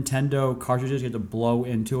old Nintendo cartridges, you had to blow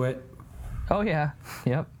into it? Oh, yeah.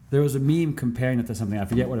 Yep. There was a meme comparing it to something. I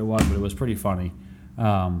forget what it was, but it was pretty funny.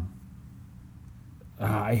 I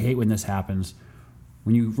hate when this happens.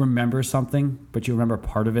 When you remember something, but you remember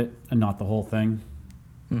part of it and not the whole thing.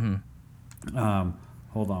 Mm-hmm.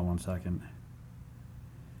 Hold on one second.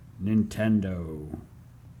 Nintendo.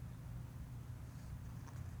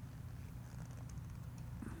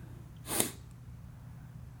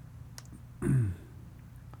 I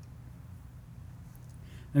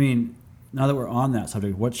mean, now that we're on that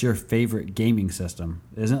subject, what's your favorite gaming system?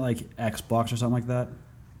 Isn't it like Xbox or something like that?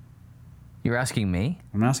 You're asking me?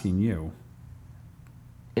 I'm asking you.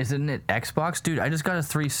 Isn't it Xbox? Dude, I just got a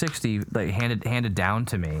 360 like handed down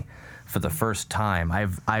to me for the first time.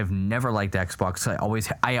 I've never liked Xbox.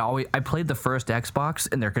 I played the first Xbox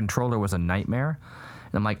and their controller was a nightmare.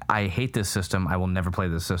 And I'm like, I hate this system. I will never play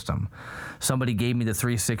this system. Somebody gave me the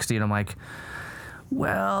 360 and I'm like,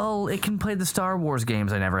 well, it can play the Star Wars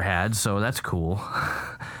games I never had, so that's cool.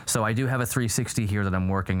 So I do have a 360 here that I'm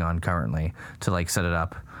working on currently to like set it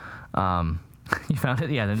up. You found it?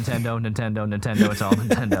 Yeah, Nintendo. It's all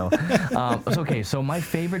Nintendo. Okay, so my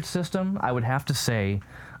favorite system, I would have to say,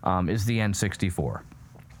 is the N64.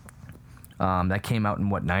 That came out in,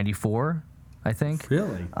 94, I think?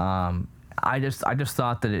 Really? I just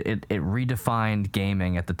thought that it redefined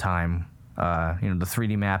gaming at the time. The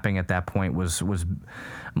 3D mapping at that point was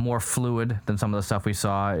more fluid than some of the stuff we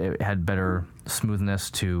saw. It had better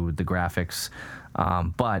smoothness to the graphics.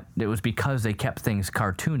 But it was because they kept things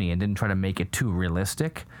cartoony and didn't try to make it too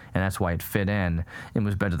realistic, and that's why it fit in. It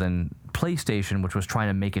was better than PlayStation, which was trying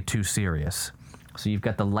to make it too serious. So you've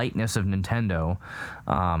got the lightness of Nintendo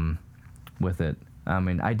with it. I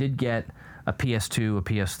mean, I did get a PS2, a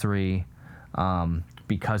PS3,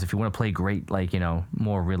 because if you want to play great,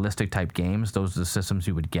 more realistic type games, those are the systems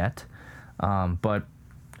you would get. But,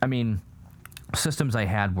 I mean, systems I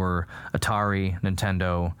had were Atari,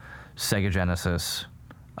 Nintendo, Sega Genesis,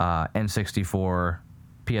 N64,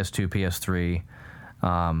 PS2, PS3,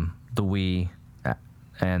 the Wii,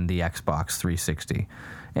 and the Xbox 360.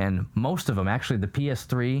 And most of them, actually, the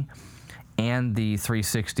PS3 and the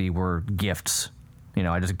 360 were gifts.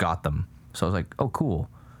 I just got them. So I was like, oh, cool.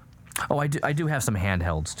 Oh, I do have some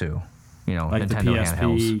handhelds, too. Like Nintendo the PSP,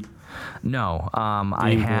 handhelds. No,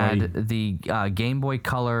 I had the Game Boy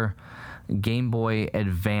Color, Game Boy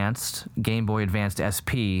Advanced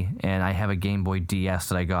SP, and I have a Game Boy DS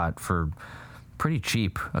that I got for pretty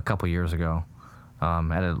cheap a couple years ago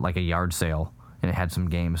at a yard sale, and it had some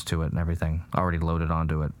games to it and everything already loaded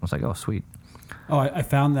onto it. I was like, oh, sweet. Oh, I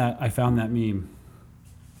found that meme.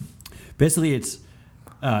 Basically, it's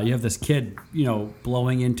you have this kid,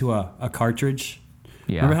 blowing into a cartridge.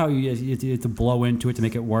 Yeah. Remember how you have to blow into it to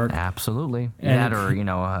make it work? Absolutely. That or,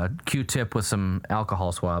 a Q-tip with some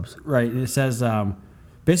alcohol swabs. Right. And it says,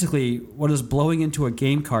 basically, what does blowing into a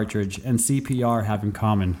game cartridge and CPR have in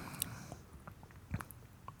common?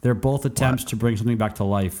 They're both attempts to bring something back to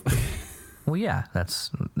life. Well, yeah,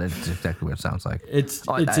 that's exactly what it sounds like. I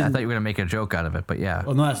thought you were going to make a joke out of it, but yeah.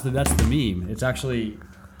 Well, no, that's the meme. It's actually...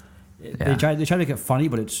 Yeah. They try to make it funny,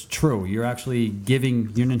 but it's true. You're actually giving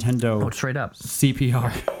your Nintendo straight up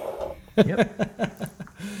CPR.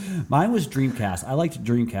 Yep. Mine was Dreamcast. I liked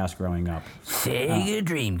Dreamcast growing up. Sega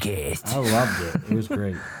Dreamcast. I loved it. It was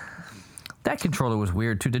great. That controller was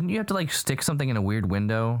weird too. Didn't you have to like stick something in a weird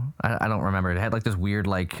window? I don't remember. It had like this weird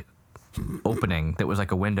like opening that was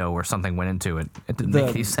like a window where something went into it. It didn't make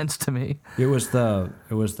any sense to me. It was the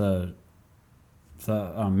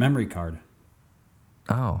memory card.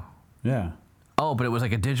 Oh. Yeah. Oh, but it was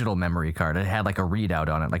like a digital memory card. It had like a readout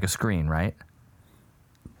on it, like a screen, right?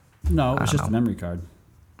 No, it was just a memory card.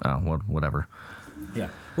 Oh, whatever. Yeah.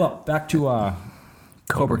 Well, back to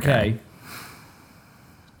Cobra Kai.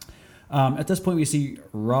 At this point, we see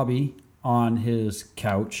Robbie on his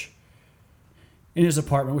couch in his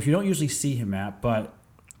apartment, which you don't usually see him at, but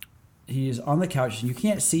he's on the couch. And you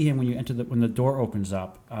can't see him when you enter when the door opens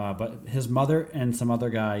up. But his mother and some other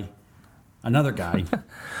guy, another guy.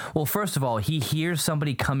 Well, first of all, he hears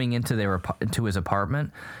somebody coming into his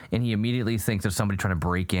apartment, and he immediately thinks there's somebody trying to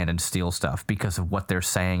break in and steal stuff because of what they're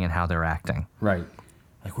saying and how they're acting. Right.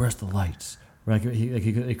 Like, where's the lights? Like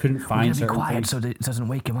he couldn't find certain be quiet things. so that it doesn't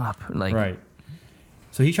wake him up. Like, right.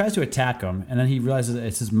 So he tries to attack him, and then he realizes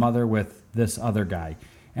it's his mother with this other guy.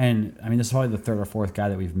 And, I mean, this is probably the third or fourth guy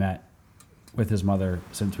that we've met with his mother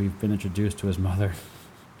since we've been introduced to his mother.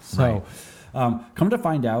 So, come to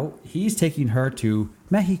find out, he's taking her to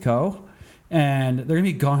Mexico, and they're going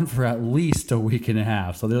to be gone for at least a week and a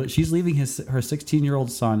half. So she's leaving her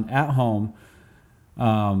 16-year-old son at home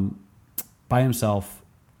by himself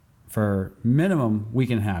for minimum week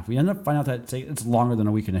and a half. We end up finding out that it's longer than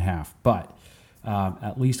a week and a half, but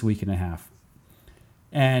at least a week and a half.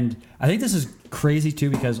 And I think this is crazy too,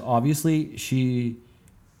 because obviously she's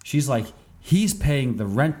like, he's paying the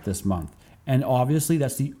rent this month. And obviously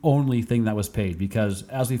that's the only thing that was paid, because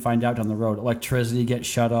as we find out down the road, electricity gets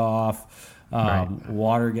shut off, right.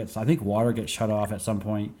 water gets shut off at some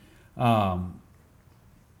point.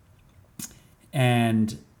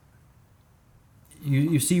 And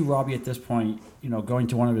you see Robbie at this point, going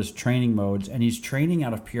to one of his training modes, and he's training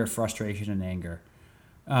out of pure frustration and anger.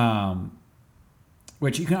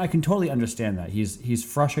 Which I can totally understand that. He's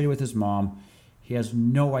frustrated with his mom. He has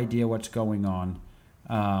no idea what's going on.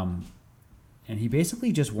 And he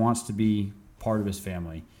basically just wants to be part of his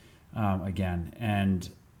family again. And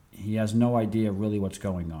he has no idea really what's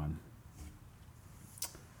going on.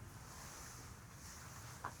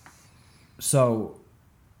 So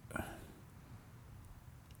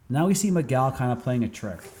now we see Miguel kind of playing a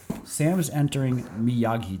trick. Sam's entering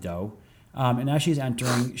Miyagi-Do. And as she's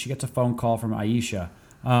entering, she gets a phone call from Aisha.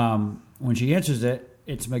 When she answers it,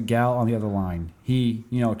 it's Miguel on the other line. He,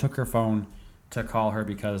 took her phone to call her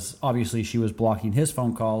because obviously she was blocking his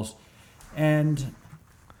phone calls. And,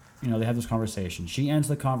 they have this conversation. She ends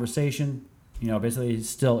the conversation. Basically,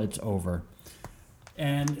 still, it's over.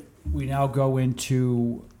 And we now go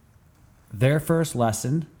into their first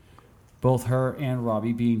lesson, both her and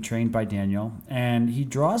Robbie being trained by Daniel. And he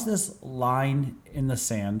draws this line in the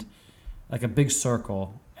sand, like a big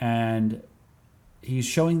circle, and he's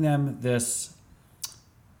showing them this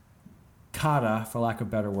kata, for lack of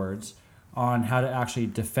better words, on how to actually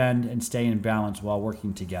defend and stay in balance while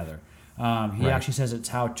working together. He actually says it's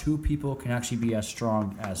how two people can actually be as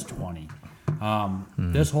strong as 20.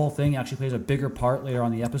 This whole thing actually plays a bigger part later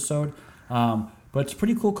on in the episode, but it's a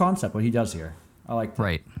pretty cool concept what he does here. I like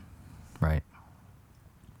that. Right.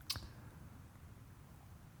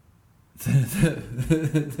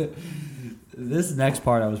 This next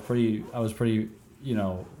part I was pretty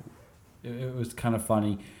it was kind of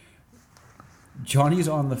funny. Johnny's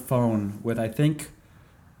on the phone with, I think,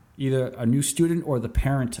 either a new student or the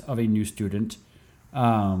parent of a new student,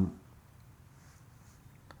 and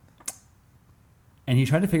he's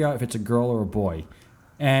trying to figure out if it's a girl or a boy,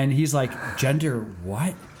 and he's like, gender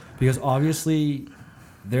what? Because obviously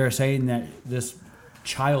they're saying that this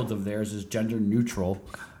child of theirs is gender neutral.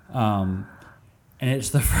 And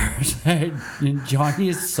it's the first. And Johnny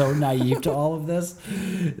is so naive to all of this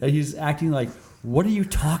that he's acting like, what are you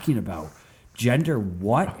talking about? Gender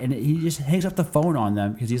what? And he just hangs up the phone on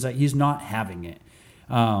them because he's not having it.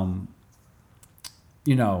 In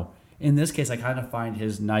this case, I kind of find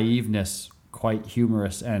his naiveness quite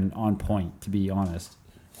humorous and on point, to be honest.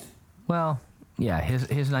 Well, yeah,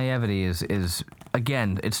 his naivety is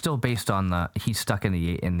again, it's still based on he's stuck in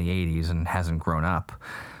the 80s and hasn't grown up.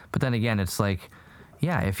 But then again, it's like,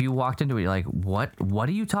 yeah, if you walked into it, you're like, what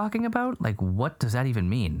are you talking about? Like, what does that even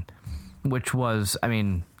mean? Which was, I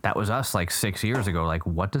mean, that was us like 6 years ago. Like,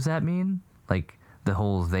 what does that mean? Like the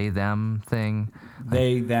whole they, them thing.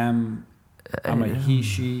 They, them. I'm a he,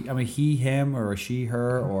 she. I'm a he, him, or a she,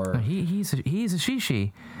 her, or he's a she,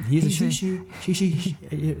 she. He's a she.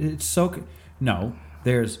 It's so no.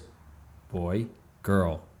 There's boy,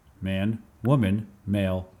 girl, man, woman,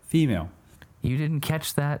 male, female. You didn't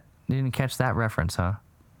catch that. You didn't catch that reference, huh?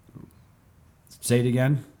 Say it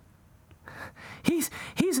again. He's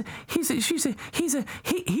a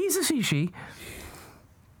she.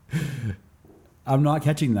 I'm not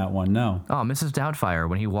catching that one, no. Oh, Mrs. Doubtfire,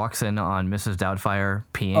 when he walks in on Mrs. Doubtfire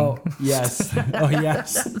peeing. Oh, yes. Oh,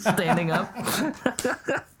 yes. Standing up.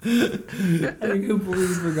 I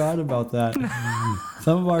completely forgot about that.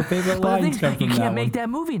 Some of our favorite lines come from that one. You can't make that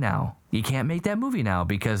movie now. You can't make that movie now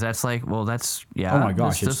because that's like, well, that's, yeah. Oh, my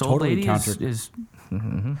gosh. This old totally lady is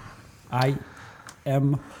I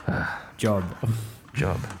am Job.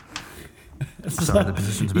 Sorry, the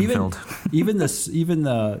position's been filled. even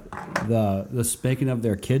the spanking of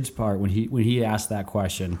their kids part when he asked that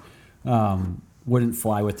question wouldn't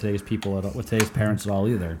fly with today's parents at all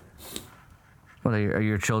either. Well, are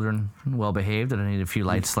your children well behaved? Do they need a few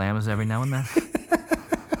light slams every now and then?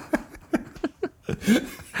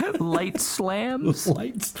 Light slams?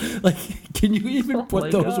 Lights? Like, can you even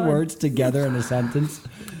put those words together in a sentence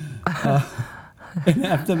and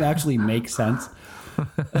have them actually make sense?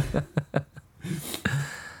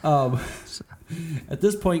 At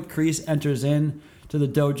this point, Kreese enters in to the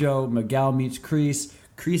dojo. Miguel meets Kreese.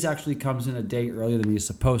 Kreese actually comes in a day earlier than he's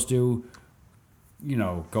supposed to. You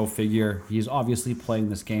know, go figure. He's obviously playing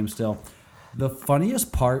this game still. The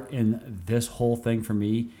funniest part in this whole thing for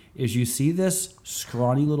me is you see this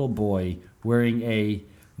scrawny little boy wearing a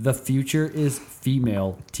 "The Future is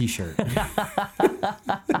Female" t-shirt.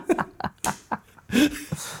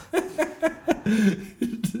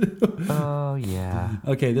 Oh yeah.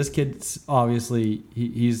 Okay, this kid's obviously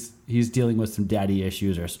he's dealing with some daddy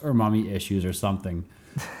issues or mommy issues or something.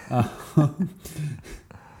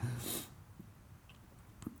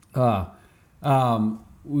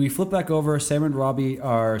 We flip back over. Sam and Robbie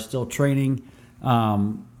are still training.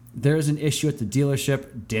 There's an issue at the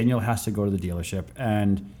dealership. Daniel has to go to the dealership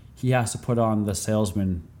and he has to put on the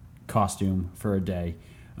salesman costume for a day.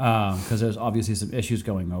 Because there's obviously some issues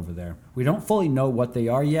going over there. We don't fully know what they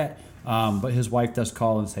are yet, but his wife does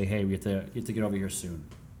call and say, "Hey, you have to get over here soon."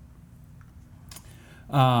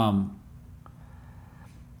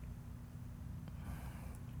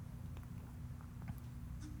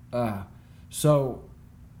 So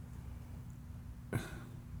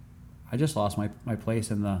I just lost my place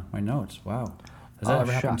in my notes. Wow, has that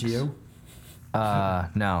ever happened to you?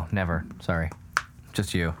 No, never. Sorry,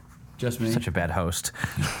 just you. Just me. Such a bad host.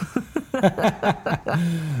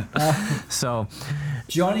 So,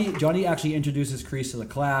 Johnny actually introduces Kreese to the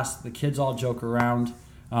class. The kids all joke around.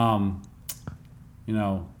 You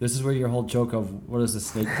know, this is where your whole joke of what does the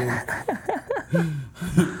snake do?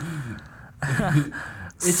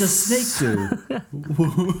 It's a snake do.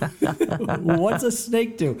 What's a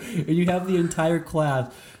snake do? And you have the entire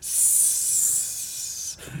class.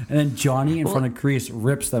 And then Johnny in front of Kreese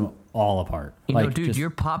rips them all apart. You know, dude, your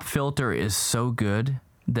pop filter is so good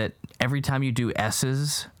that every time you do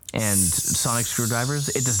S's and sonic screwdrivers,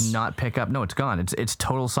 it does not pick up. No, it's gone. It's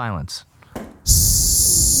total silence.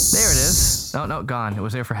 There it is. No, gone. It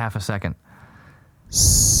was there for half a second.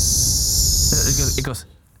 It goes.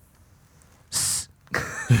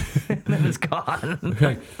 And then it's gone.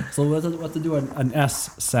 Okay, so we'll have to do an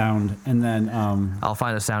S sound, and then I'll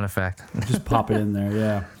find a sound effect. Just pop it in there,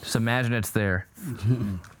 yeah. Just imagine it's there.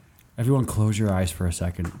 Everyone close your eyes for a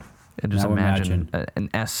second. And just imagine an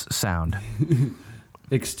S sound.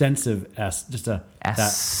 Extensive S. Just a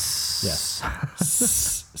S. Yes.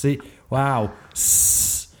 See? Wow.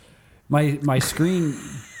 My screen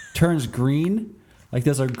turns green. Like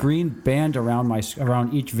there's a green band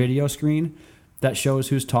around each video screen that shows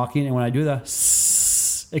who's talking, and when I do the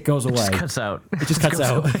it goes away. It just cuts out. It just cuts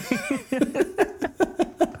out.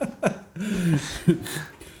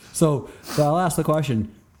 So I'll ask the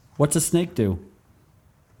question, what's a snake do?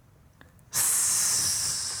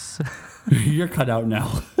 You're cut out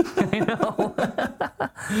now. I know.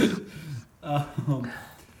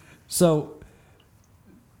 So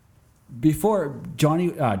before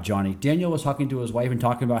Daniel was talking to his wife and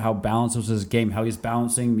talking about how balanced was his game, how he's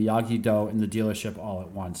balancing Miyagi-Do and the dealership all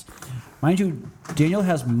at once. Mind you, Daniel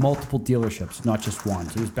has multiple dealerships, not just one.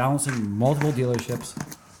 So he's balancing multiple dealerships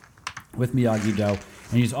with Miyagi-Do, and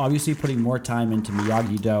he's obviously putting more time into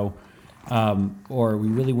Miyagi-Do, or we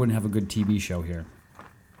really wouldn't have a good TV show here.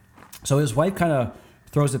 So his wife kind of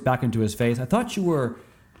throws it back into his face. I thought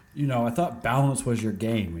I thought balance was your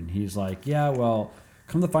game. And he's like, yeah, well,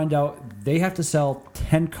 come to find out, they have to sell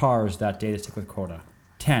 10 cars that day to stick with quota.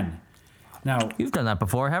 10. Now, you've done that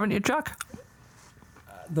before, haven't you, Chuck?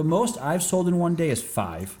 The most I've sold in one day is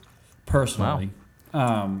 5, personally.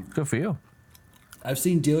 Wow. Good for you. I've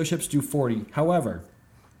seen dealerships do 40. However,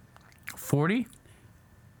 40?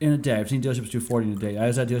 In a day. I've seen dealerships do 40 in a day. I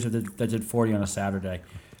was at a dealership that did 40 on a Saturday.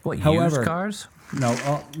 What, However, used cars?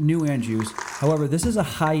 No, new and used. However, this is a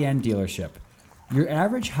high-end dealership. Your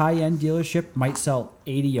average high-end dealership might sell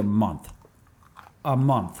 80 a month. A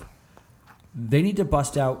month. They need to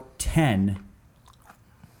bust out 10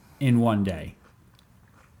 in one day.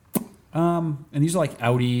 And these are like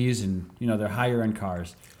Audis and, they're higher-end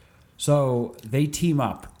cars. So they team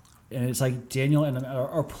up. And it's like Daniel and them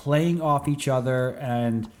are playing off each other,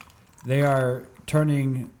 and they are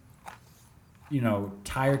turning,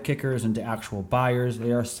 tire kickers into actual buyers.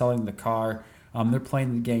 They are selling the car. They're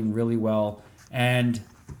playing the game really well. And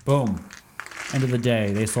boom, end of the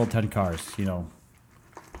day, they sold 10 cars.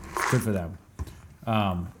 Good for them.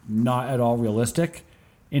 Not at all realistic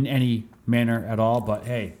in any manner at all, but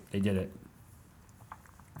hey, they did it.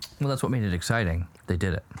 Well, that's what made it exciting. They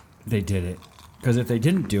did it. They did it. Because if they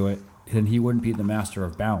didn't do it, then he wouldn't be the master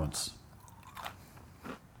of balance.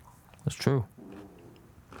 That's true.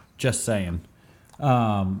 Just saying.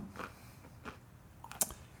 Daniel's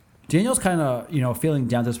kind of, feeling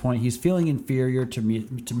down at this point. He's feeling inferior to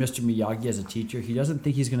Mr. Miyagi as a teacher. He doesn't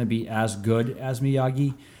think he's going to be as good as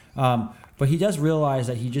Miyagi. But he does realize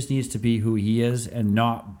that he just needs to be who he is and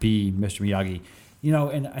not be Mr. Miyagi.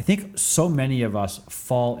 And I think so many of us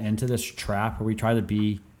fall into this trap where we try to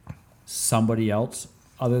be somebody else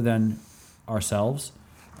other than ourselves.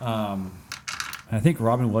 And I think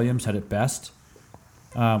Robin Williams said it best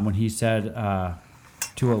when he said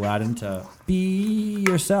to Aladdin to be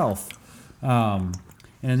yourself. And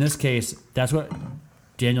in this case, that's what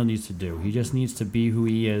Daniel needs to do. He just needs to be who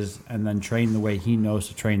he is and then train the way he knows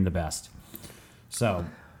to train the best. So,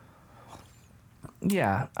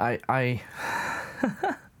 yeah, I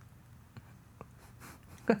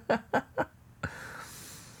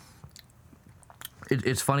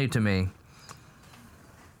it's funny to me.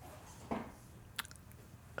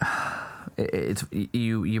 It's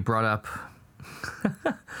you brought up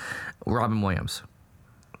Robin Williams.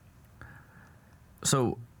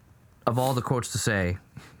 So, of all the quotes to say,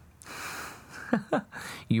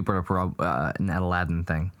 you brought up an Aladdin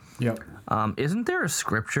thing. Yep. Isn't there a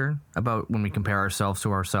scripture about when we compare ourselves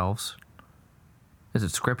to ourselves? Is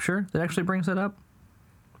it scripture that actually brings that up?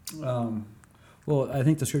 Well, I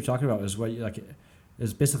think the scripture talking about is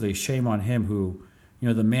is basically shame on him who,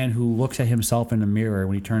 the man who looks at himself in the mirror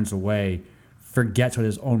when he turns away forgets what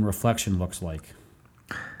his own reflection looks like.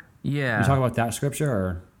 Yeah. You talk about that scripture,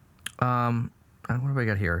 or? What have I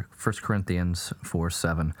got here? 1 Corinthians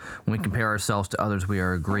 4:7. When we compare ourselves to others, we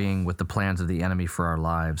are agreeing with the plans of the enemy for our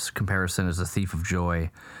lives. Comparison is a thief of joy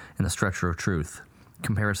and the stretcher of truth.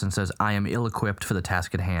 Comparison says, I am ill-equipped for the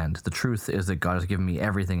task at hand. The truth is that God has given me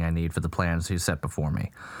everything I need for the plans He's set before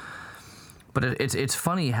me. But it's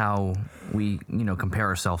funny how we compare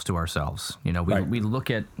ourselves to ourselves. Right. We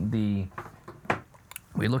look at the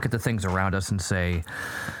things around us and say,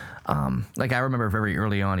 like I remember very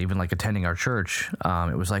early on, even like attending our church,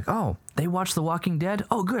 it was like, oh, they watch The Walking Dead?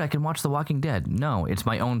 Oh, good, I can watch The Walking Dead. No, it's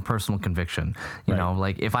my own personal conviction. You know,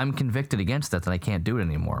 like if I'm convicted against that, then I can't do it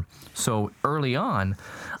anymore. So early on,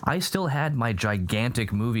 I still had my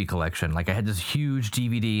gigantic movie collection. Like I had this huge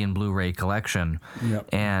DVD and Blu-ray collection.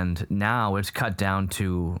 Yep. And now it's cut down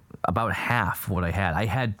to about half what I had. I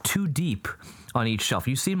had 2 deep on each shelf.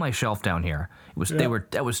 You see my shelf down here.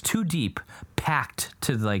 That was 2 deep, packed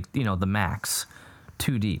to the max.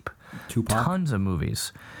 2 deep. Tons of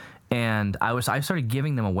movies. And I started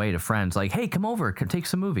giving them away to friends, like, hey, come over, take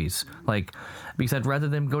some movies. Like, because I'd rather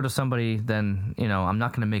them go to somebody than, I'm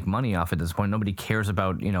not going to make money off at this point. Nobody cares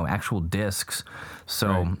about, actual discs.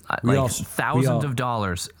 So, thousands of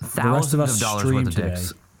dollars worth of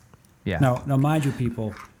discs. Yeah. Now, mind you,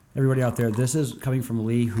 people, everybody out there, this is coming from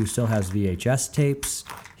Lee, who still has VHS tapes.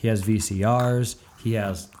 He has VCRs. He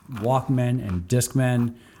has Walkmen and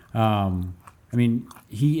Discmen.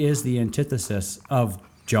 He is the antithesis of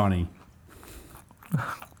Johnny.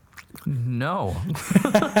 No.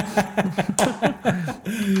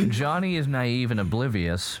 Johnny is naive and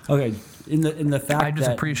oblivious. Okay, in the fact I just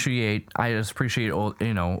appreciate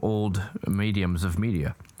old mediums of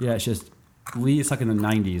media. Yeah, it's just Lee is like in the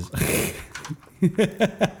 90s.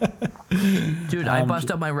 Dude, I bust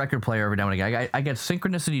up my record player every now and again. I got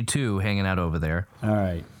Synchronicity 2 hanging out over there. All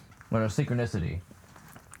right. What is Synchronicity?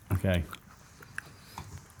 Okay.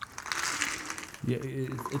 Yeah,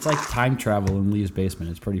 it's like time travel in Lee's basement.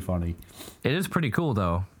 It's pretty funny. It is pretty cool,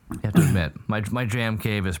 though. You have to admit, my jam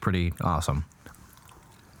cave is pretty awesome.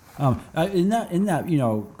 In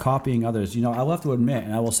that copying others, I'll have to admit,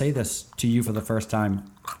 and I will say this to you for the first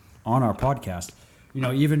time on our podcast.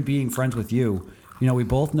 Even being friends with you, we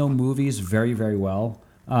both know movies very, very well.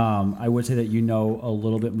 I would say that you know a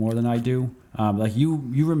little bit more than I do. Like you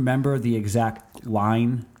remember the exact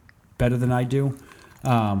line better than I do.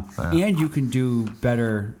 And you can do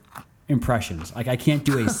better impressions. Like I can't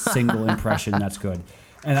do a single impression that's good.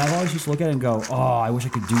 And I've always used to look at it and go, oh, I wish I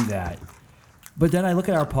could do that. But then I look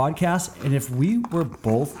at our podcast, and if we were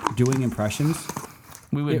both doing impressions,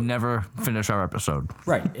 we would never finish our episode.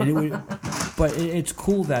 Right. And it would, but it's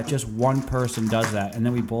cool that just one person does that, and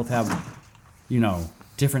then we both have,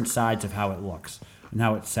 different sides of how it looks and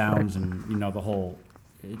how it sounds, and the whole.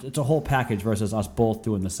 It's a whole package versus us both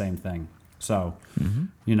doing the same thing. So,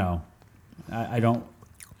 I don't.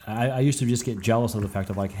 I used to just get jealous of the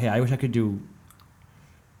fact of like, hey, I wish I could do.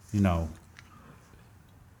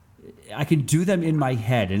 I can do them in my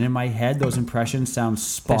head, and in my head, those impressions sound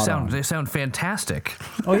spot on. They sound fantastic.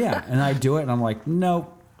 Oh yeah, and I do it, and I'm like,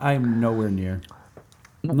 no, I'm nowhere near.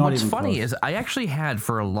 What's funny is I actually had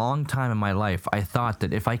for a long time in my life, I thought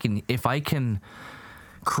that if I can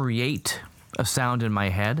create a sound in my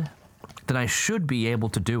head, then I should be able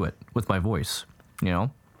to do it with my voice.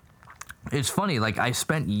 It's funny, like I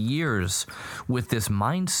spent years with this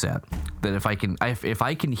mindset that if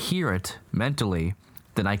I can hear it mentally,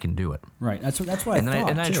 then I can do it. Right. That's what I thought. And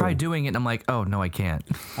then I tried doing it, and I'm like, oh no, I can't.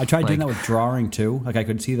 I tried doing that with drawing too. Like I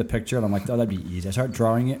could see the picture, and I'm like, oh, that'd be easy. I started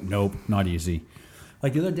drawing it. Nope, not easy.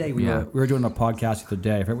 Like the other day, we were doing a podcast the other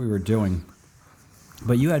day. I forget what we were doing,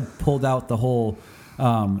 but you had pulled out the whole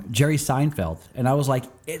Jerry Seinfeld, and I was like,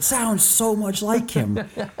 it sounds so much like him.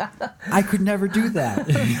 I could never do that.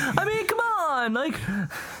 I mean, come on, like,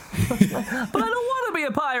 but I don't want to be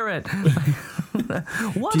a pirate.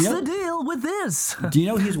 What's the deal with this? Do you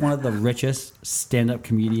know he's one of the richest stand-up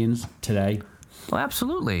comedians today? Well,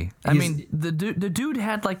 absolutely. I mean, the dude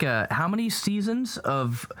had like how many seasons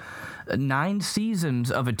of 9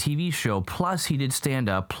 seasons of a TV show, plus he did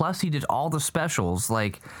stand-up, plus he did all the specials.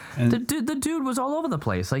 Like, the dude was all over the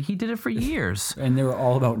place. Like, he did it for years. And they were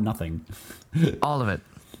all about nothing. All of it.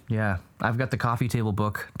 Yeah. I've got the coffee table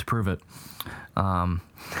book to prove it.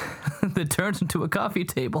 That turns into a coffee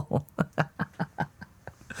table.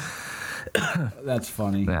 That's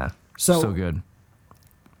funny. Yeah. So good.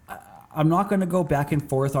 I'm not going to go back and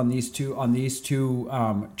forth on these two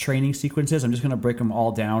training sequences. I'm just going to break them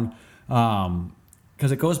all down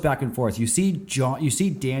because it goes back and forth. You see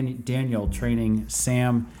Daniel training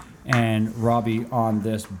Sam and Robbie on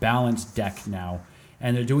this balance deck now,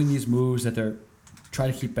 and they're doing these moves that they're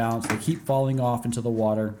trying to keep balance. They keep falling off into the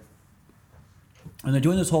water, and they're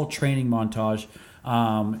doing this whole training montage.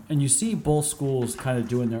 And you see both schools kind of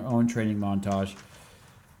doing their own training montage.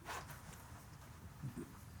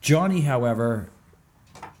 Johnny, however,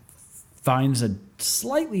 finds a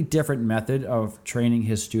slightly different method of training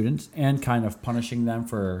his students and kind of punishing them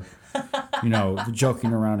for, the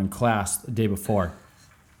joking around in class the day before.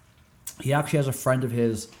 He actually has a friend of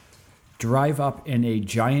his drive up in a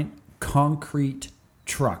giant concrete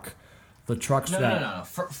truck. The trucks No.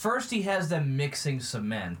 First, he has them mixing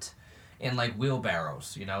cement in like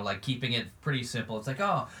wheelbarrows, like keeping it pretty simple. It's like,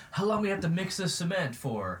 oh, how long we have to mix this cement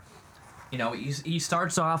for? He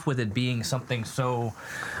starts off with it being something so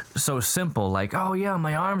simple, like, oh yeah,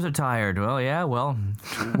 my arms are tired. Well, yeah, well,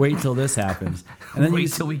 wait till this happens, and then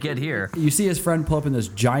wait till we get here. You see his friend pull up in this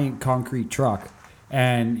giant concrete truck,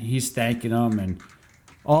 and he's thanking him, and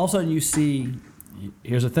all of a sudden you see,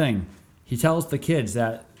 here's the thing, he tells the kids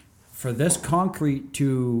that for this concrete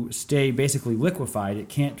to stay basically liquefied,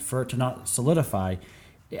 for it to not solidify,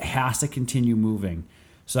 it has to continue moving.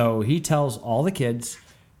 So he tells all the kids,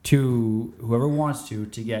 to whoever wants to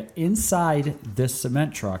get inside this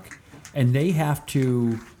cement truck, and they have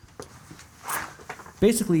to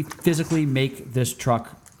basically physically make this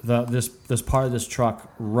truck, this part of this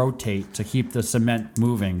truck rotate to keep the cement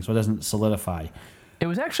moving so it doesn't solidify. It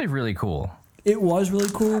was actually really cool. It was really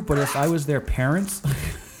cool, but if I was their parents...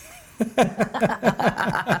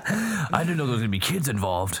 I didn't know there was going to be kids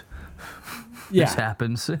involved. Yeah. This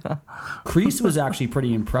happens. Kreese was actually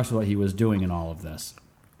pretty impressed with what he was doing in all of this.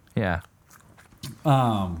 Yeah.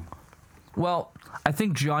 Well, I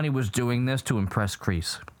think Johnny was doing this to impress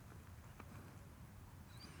Kreese.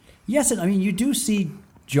 Yes, and I mean you do see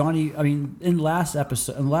Johnny. I mean, in last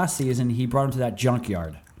season, he brought him to that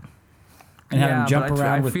junkyard and had him jump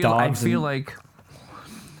around with dogs.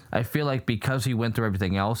 I feel like because he went through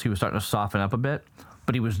everything else, he was starting to soften up a bit.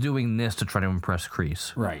 But he was doing this to try to impress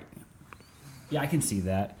Kreese. Right. Yeah, I can see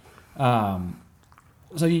that.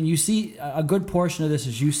 So I mean, you see a good portion of this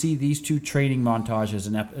is you see these two training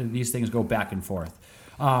montages and these things go back and forth.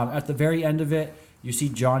 At the very end of it, you see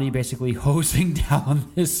Johnny basically hosing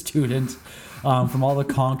down his students from all the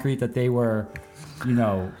concrete that they were,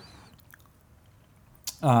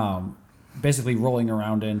 basically rolling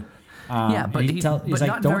around in. Yeah, but he's but like,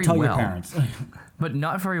 not don't very tell your well. parents. But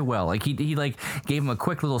not very well. Like he like gave him a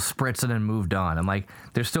quick little spritz and then moved on. I'm like,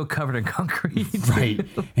 they're still covered in concrete. Right.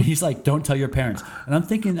 And he's like, don't tell your parents. And I'm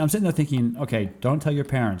sitting there thinking, okay, don't tell your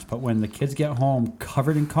parents. But when the kids get home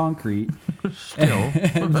covered in concrete,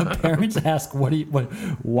 and the parents ask,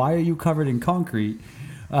 why are you covered in concrete?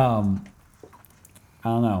 I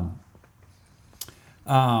don't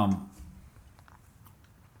know.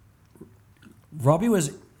 Robbie was,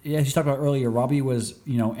 as you talked about earlier, Robbie was,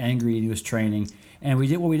 angry and he was training. And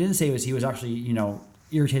what we didn't say was he was actually,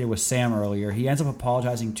 irritated with Sam earlier. He ends up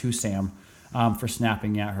apologizing to Sam for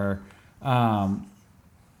snapping at her. And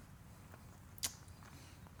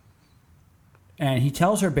he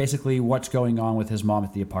tells her basically what's going on with his mom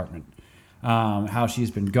at the apartment. How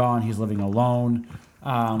she's been gone. He's living alone.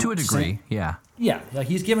 To a degree, yeah. Yeah, like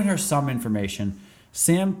he's given her some information.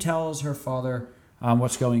 Sam tells her father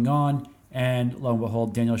what's going on. And lo and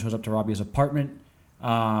behold, Daniel shows up to Robbie's apartment.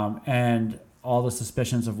 And all the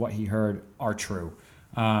suspicions of what he heard are true.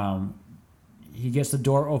 He gets the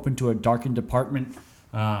door open to a darkened apartment.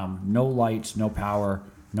 No lights, no power,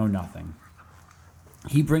 no nothing.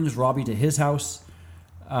 He brings Robbie to his house.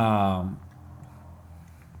 And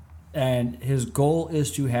his goal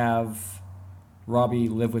is to have Robbie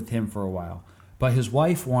live with him for a while. But his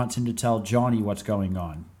wife wants him to tell Johnny what's going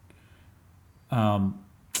on. I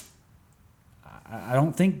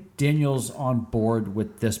don't think Daniel's on board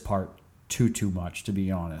with this part too much, to be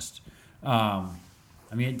honest. I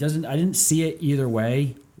didn't see it either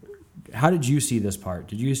way. How did you see this part?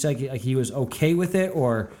 Did you say like he was okay with it,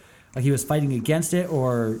 or like he was fighting against it,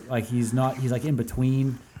 or like he's like in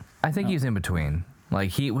between? I think he's in between. Like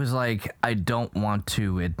he was like, I don't want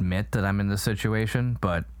to admit that I'm in this situation,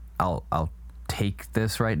 but I'll take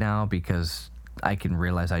this right now because I can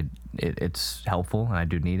realize it's helpful and I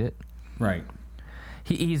do need it. Right.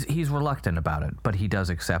 He's reluctant about it, but he does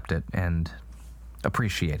accept it and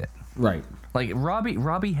appreciate it. Right. Like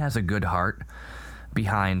Robbie has a good heart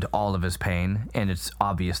behind all of his pain, and it's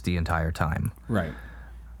obvious the entire time. Right.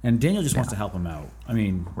 And Daniel just wants to help him out. I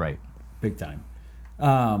mean, right. Big time.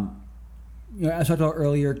 As I talked about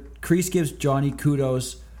earlier, Kreese gives Johnny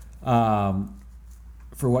kudos for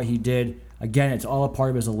what he did. Again, it's all a part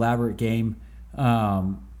of his elaborate game.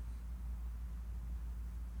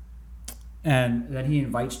 And then he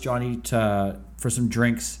invites Johnny for some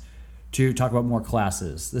drinks to talk about more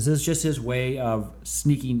classes. This is just his way of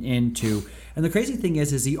sneaking into. And the crazy thing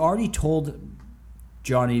is he already told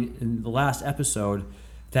Johnny in the last episode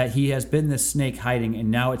that he has been this snake hiding, and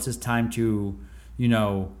now it's his time to,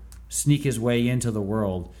 sneak his way into the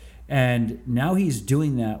world. And now he's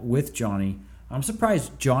doing that with Johnny. I'm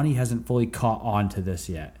surprised Johnny hasn't fully caught on to this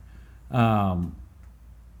yet.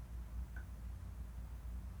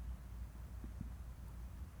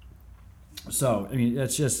 So,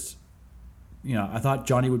 that's just, I thought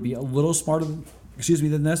Johnny would be a little smarter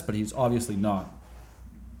than this, but he's obviously not.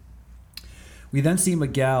 We then see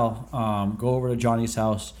Miguel go over to Johnny's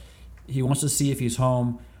house. He wants to see if he's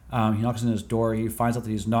home. He knocks on his door. He finds out that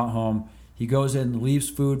he's not home. He goes in, leaves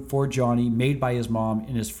food for Johnny, made by his mom,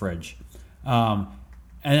 in his fridge. And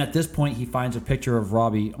at this point, he finds a picture of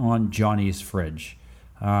Robbie on Johnny's fridge.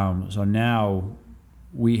 So now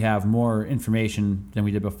we have more information than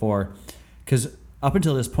we did before. Because up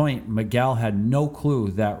until this point, Miguel had no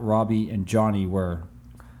clue that Robbie and Johnny were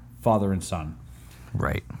father and son.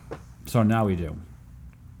 Right. So now we do.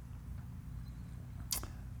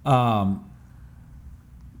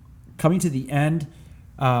 Coming to the end,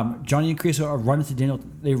 Johnny and Kreese run into Daniel.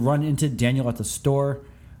 They run into Daniel at the store.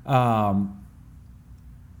 Daniel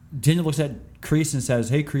looks at Kreese and says,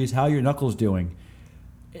 "Hey, Kreese, how are your knuckles doing?"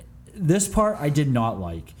 This part I did not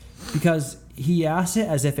like because he asked it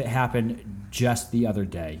as if it happened just the other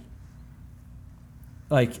day.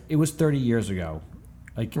 Like it was 30 years ago.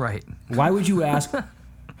 Like, right? Why would you ask?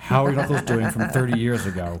 How are your knuckles doing from 30 years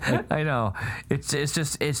ago? Like, I know. It's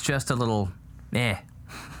just a little, eh.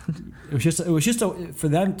 It was just for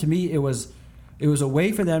them. To me, it was a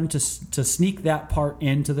way for them to sneak that part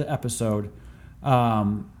into the episode. They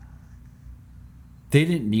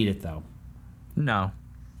didn't need it though. No,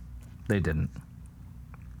 they didn't.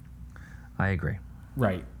 I agree.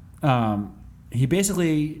 Right. He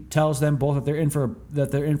basically tells them both that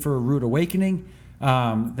they're in for a rude awakening.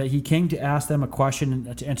 That he came to ask them a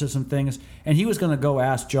question to answer some things, and he was going to go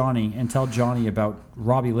ask Johnny and tell Johnny about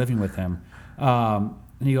Robbie living with him.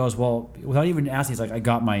 And he goes, well, without even asking, he's like, I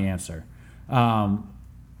got my answer.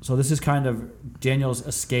 So this is kind of Daniel's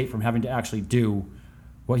escape from having to actually do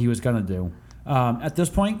what he was going to do. At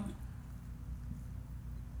this point,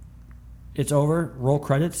 it's over. Roll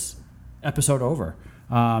credits. Episode over.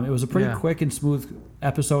 It was a pretty quick and smooth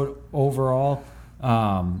episode overall.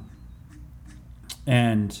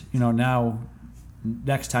 And, now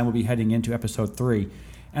next time we'll be heading into episode 3.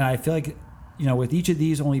 And I feel like, with each of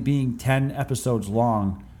these only being 10 episodes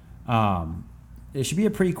long, it should be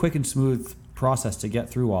a pretty quick and smooth process to get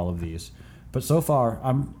through all of these. But so far,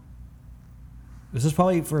 this is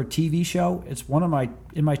probably for a TV show. It's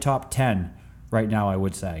in my top 10 right now, I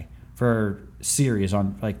would say. For series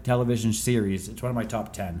on television series, it's one of my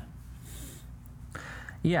top 10.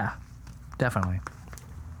 Yeah, definitely.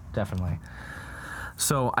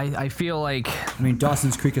 So I feel like...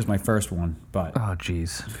 Dawson's Creek is my first one, but... Oh,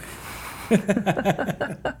 jeez.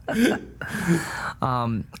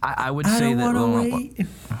 I would say that... Wait.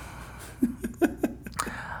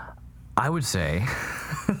 I would say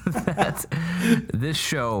that this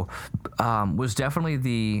show was definitely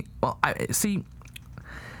the...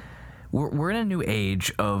 Well, we're in a new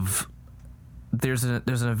age of... There's an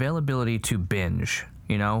availability to binge.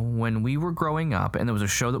 When we were growing up and there was a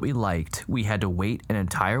show that we liked, we had to wait an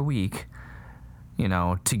entire week,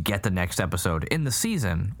 to get the next episode in the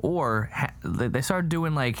season. Or they started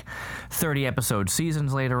doing 30-episode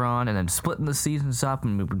seasons later on and then splitting the seasons up,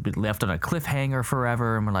 and we would be left on a cliffhanger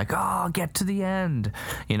forever. And we're like, oh, get to the end,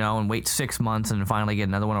 and wait 6 months and finally get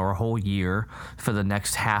another one, or a whole year for the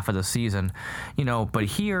next half of the season. But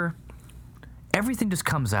here, everything just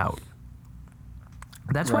comes out.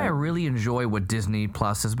 That's why I really enjoy what Disney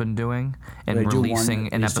Plus has been doing and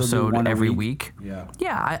releasing an episode every week.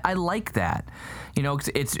 Yeah, I like that.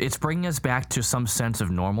 It's bringing us back to some sense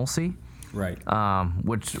of normalcy. Right.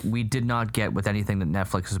 Which we did not get with anything that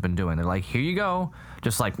Netflix has been doing. They're like, here you go.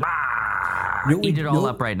 Just eat it all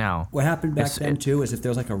up right now. What happened back then, too, is if there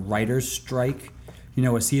was a writer's strike,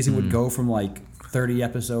 a season would go from 30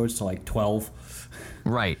 episodes to 12.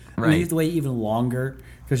 Right. You have to wait even longer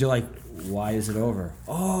because you're like, why is it over?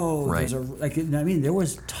 Oh, right. There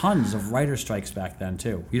was tons of writer strikes back then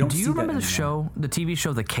too. Do you remember the show, the TV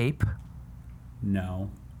show, The Cape?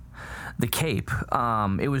 No. The Cape.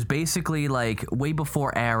 It was basically way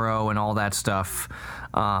before Arrow and all that stuff.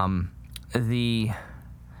 It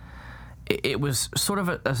was sort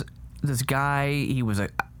of this guy.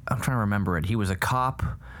 I'm trying to remember it. He was a cop.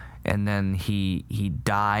 And then he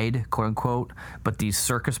died, quote unquote. But these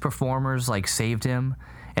circus performers saved him.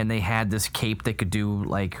 And they had this cape that could do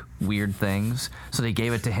weird things, so they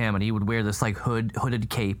gave it to him, and he would wear this hooded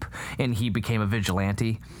cape, and he became a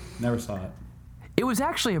vigilante. Never saw it. It was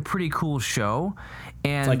actually a pretty cool show,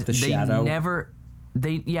 and it's The Shadow. Kind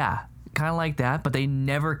of like that, but they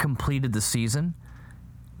never completed the season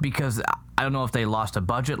because I don't know if they lost a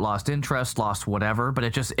budget, lost interest, lost whatever, but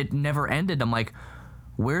it never ended. I'm like,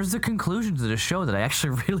 where's the conclusion to this show that I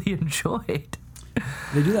actually really enjoyed?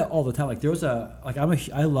 They do that all the time. There was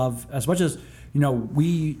I love, as much as,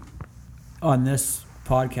 we on this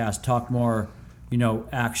podcast talk more,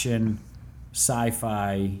 action,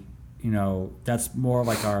 sci-fi, that's more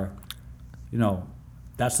our,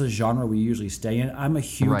 that's the genre we usually stay in. I'm a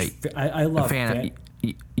huge I love fan.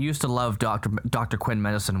 You used to love Dr. Quinn,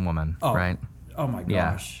 Medicine Woman, right? Oh my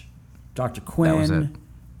gosh. Yeah. Dr. Quinn. That was it.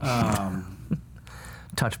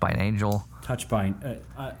 Touched by an Angel. That's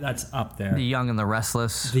up there. The Young and the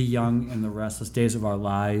Restless. Days of Our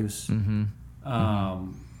Lives. Mm-hmm.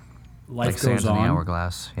 Life Goes On. In the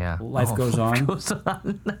Hourglass. Yeah. Life Goes On. Goes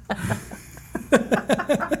on.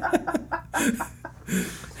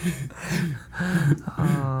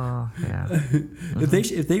 Oh yeah.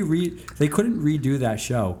 If they couldn't redo that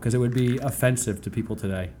show because it would be offensive to people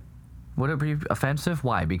today. Would it be offensive?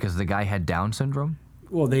 Why? Because the guy had Down syndrome?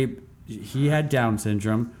 Well, he had Down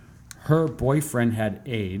syndrome. Her boyfriend had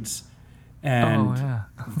AIDS, and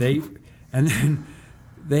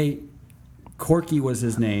Corky was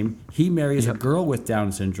his name. He marries a girl with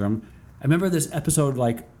Down syndrome. I remember this episode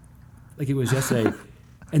like it was yesterday,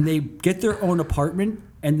 and they get their own apartment,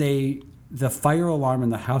 and the fire alarm in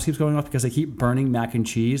the house keeps going off because they keep burning mac and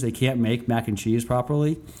cheese. They can't make mac and cheese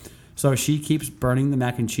properly, so she keeps burning the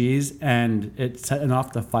mac and cheese, and it's setting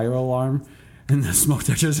off the fire alarm. And the smoke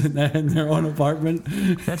detectors in their own apartment.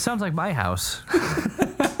 That sounds like my house.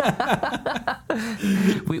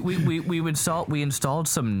 we installed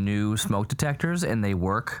some new smoke detectors and they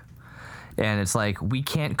work. And it's we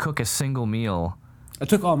can't cook a single meal. I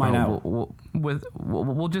took all mine out.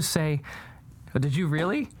 We'll just say, did you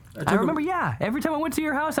really? I remember, every time I went to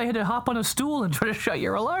your house, I had to hop on a stool and try to shut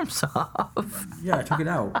your alarms off. Yeah, I took it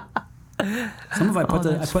out. Some of I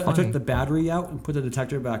took the battery out and put the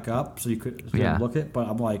detector back up so you could look it. But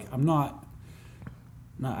I'm not.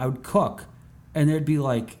 I would cook, and there'd be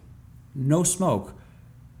no smoke,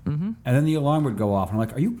 and then the alarm would go off. And I'm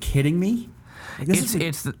like, are you kidding me? The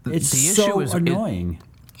issue so is annoying.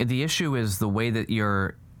 The issue is the way that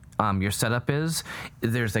your setup is.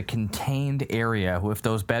 There's a contained area. If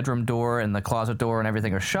those bedroom door and the closet door and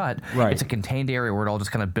everything are shut, right. It's a contained area where it all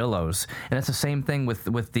just kind of billows. And it's the same thing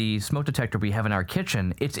with the smoke detector we have in our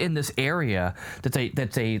kitchen. It's in this area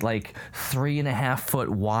that's a like 3.5 foot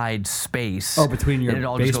wide space. Oh, between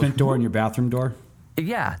your basement door and your bathroom door.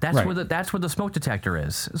 Yeah, that's right. where the smoke detector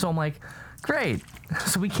is. So I'm like, great.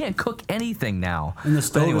 So we can't cook anything now. And the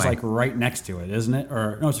stove is like right next to it, isn't it?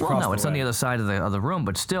 Or no, it's across. No, it's on the other side of the room.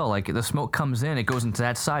 But still, like the smoke comes in, it goes into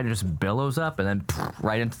that side, and just billows up, and then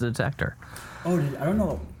right into the detector. Oh, I don't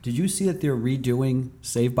know. Did you see that they're redoing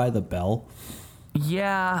Saved by the Bell?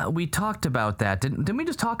 Yeah, we talked about that. Didn't we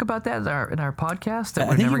just talk about that in our podcast that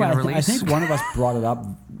we're think never going to release? I think one of us brought it up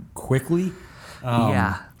quickly.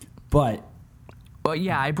 Yeah, but. Well,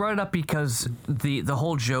 yeah, I brought it up because the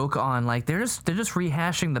whole joke on like they're just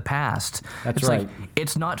rehashing the past. That's it's right. Like,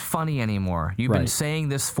 it's not funny anymore. You've been saying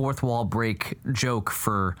this fourth wall break joke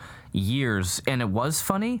for years, and it was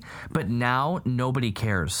funny, but now nobody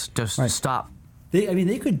cares. Just stop.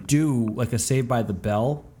 They could do like a Saved by the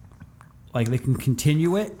Bell, like they can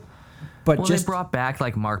continue it, but they brought back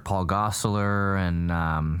like Mark Paul Gosselaar and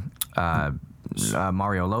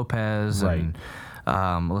Mario Lopez and.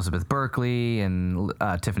 Elizabeth Berkley and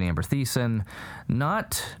Tiffany Amber Thiessen,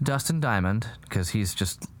 not Dustin Diamond because he's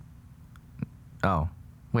just. Oh,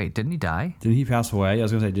 wait! Didn't he die? Didn't he pass away? I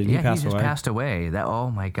was gonna say, didn't he pass away? Yeah, he just passed away. That. Oh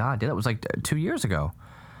my God! Yeah, that was like 2 years ago.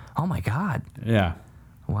 Oh my God! Yeah.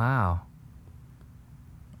 Wow.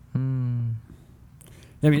 I mean,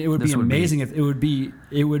 it would be amazing if it would be.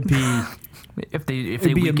 if they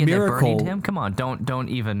be a miracle. Burned him. Come on! Don't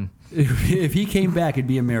even. If he came back, it'd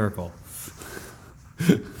be a miracle.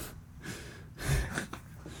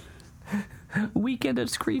 Weekend at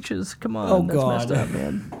Screech's. Come on. Oh, that's God. Messed up,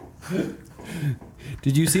 man.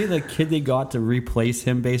 Did you see the kid they got to replace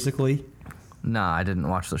him, basically? Nah, I didn't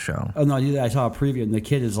watch the show. Oh, no, I saw a preview, and the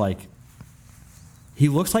kid is like... He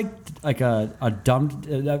looks like a dumbed...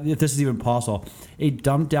 if this is even possible, a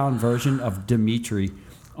dumbed-down version of Dimitri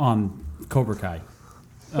on Cobra Kai.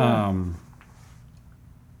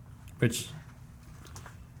 Which...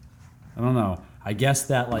 I don't know. I guess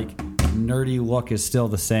that like nerdy look is still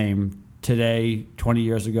the same today, 20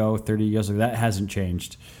 years ago, 30 years ago. That hasn't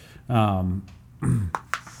changed,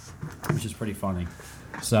 which is pretty funny.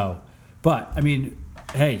 So, but I mean,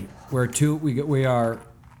 hey, we are 2/10. We are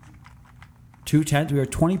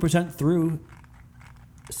 20% through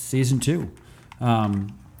season 2,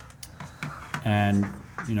 and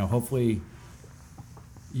hopefully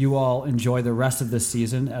you all enjoy the rest of this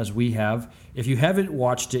season as we have. If you haven't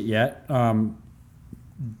watched it yet,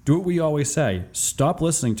 do what we always say. Stop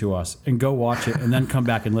listening to us and go watch it and then come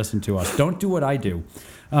back and listen to us. Don't do what I do.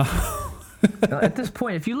 At this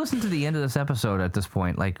point, if you listen to the end of this episode at this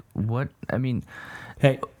point, like what? I mean...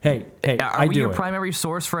 Hey, are we your primary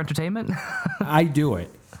source for entertainment? I do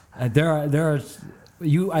it. There are...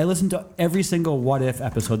 I listened to every single What If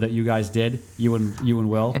episode that you guys did, you and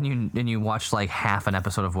Will. And you watched like half an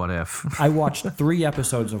episode of What If. I watched 3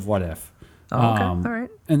 episodes of What If. Oh, okay, all right.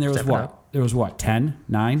 And there was what, 10,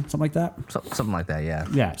 9, something like that? Something like that, yeah.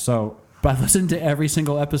 Yeah, so, but I listened to every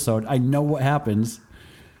single episode. I know what happens.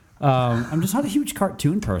 I'm just not a huge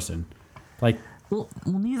cartoon person. Like, well,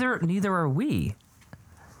 neither are we.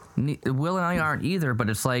 Will and I aren't either, but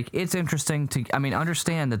it's like, it's interesting to,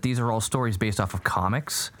 understand that these are all stories based off of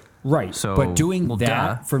comics. Right, so, but doing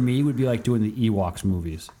that, for me, would be like doing the Ewoks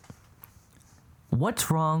movies.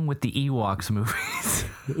 What's wrong with the Ewoks movies?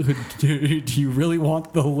 Do you really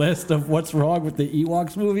want the list of what's wrong with the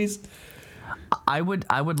Ewoks movies? I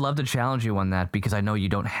would love to challenge you on that because I know you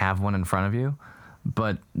don't have one in front of you,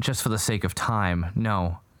 but just for the sake of time,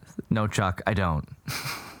 no, Chuck, I don't.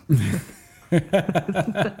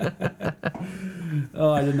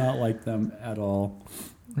 Oh, I did not like them at all.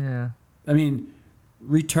 Yeah. I mean,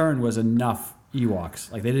 Return was enough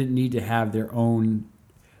Ewoks. Like, they didn't need to have their own...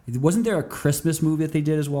 Wasn't there a Christmas movie that they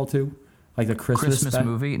did as well, too? Like the Christmas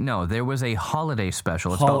movie? No, there was a holiday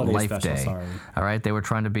special. It's called Life Day. Sorry. All right? They were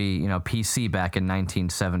trying to be, PC back in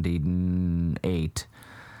 1978.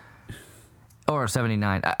 Or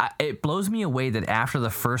 79. It blows me away that after the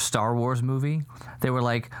first Star Wars movie, they were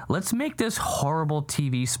like, let's make this horrible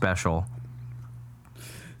TV special.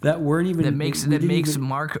 That weren't even... That makes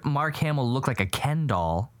Mark Hamill look like a Ken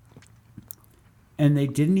doll. And they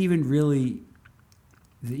didn't even really...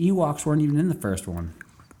 The Ewoks weren't even in the first one.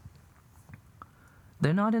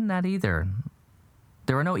 They're not in that either.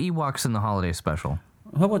 There were no Ewoks in the holiday special.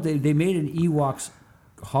 How about they made an Ewoks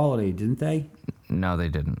holiday, didn't they? No, they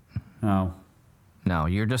didn't. Oh. No,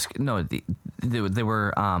 you're just... No, There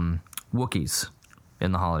were Wookiees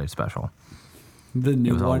in the holiday special. The new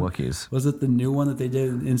It was one. all Wookiees. Was it the new one that they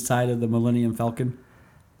did inside of the Millennium Falcon?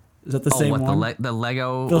 Is that the same one? The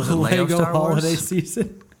Lego Lego Star Wars? holiday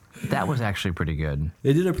season. That was actually pretty good.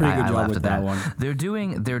 They did a pretty good job laughed with at that one. They're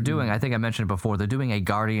doing. I think I mentioned it before. They're doing a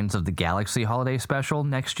Guardians of the Galaxy holiday special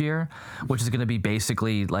next year, which is going to be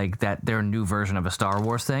basically like that. Their new version of a Star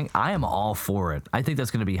Wars thing. I am all for it. I think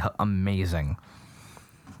that's going to be amazing.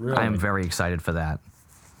 Really? I am very excited for that.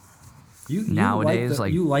 You Nowadays,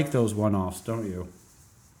 you like those one-offs, don't you?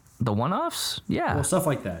 The one-offs, yeah. Well, stuff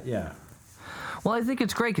like that, yeah. Well, I think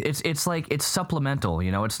it's great. It's like it's supplemental,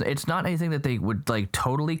 you know. It's not anything that they would like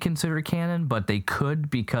totally consider canon, but they could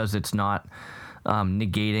because it's not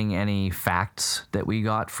negating any facts that we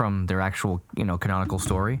got from their actual, you know, canonical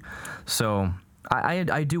story. So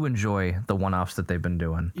I do enjoy the one-offs that they've been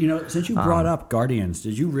doing. You know, since you brought up Guardians,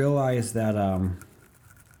 did you realize that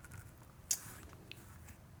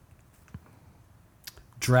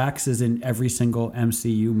Drax is in every single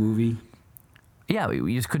MCU movie? Yeah,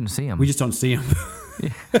 we just couldn't see him. We just don't see him.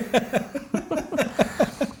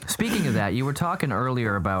 Speaking of that, you were talking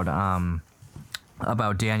earlier about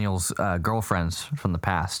Daniel's girlfriends from the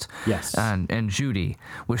past. Yes. And Judy.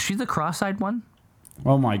 Was she the cross-eyed one?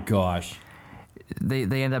 Oh my gosh.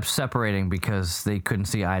 They end up separating because they couldn't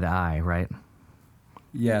see eye to eye, right?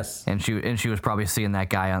 Yes. And she was probably seeing that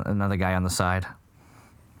guy, another guy on the side.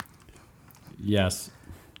 Yes.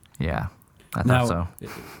 Yeah, I thought Now, so.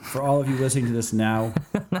 for all of you listening to this now,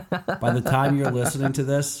 by the time you're listening to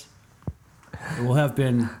this, it will have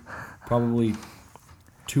been probably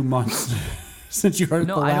 2 months since you heard it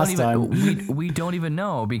the last time. We don't even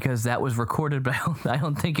know because that was recorded, but I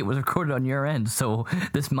don't think it was recorded on your end. So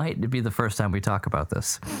this might be the first time we talk about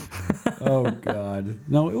this. Oh God,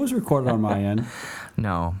 no! It was recorded on my end.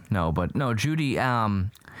 No, Judy.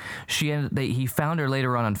 He found her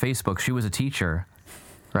later on Facebook. She was a teacher,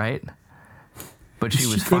 right? But she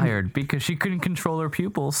was fired because she couldn't control her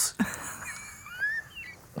pupils.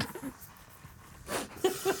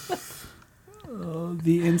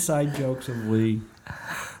 The inside jokes of Lee.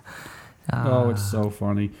 It's so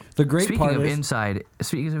funny. The great part is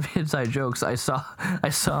speaking of inside jokes, I saw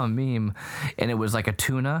a meme, and it was like a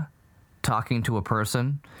tuna talking to a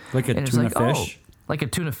person, like a tuna fish. Like a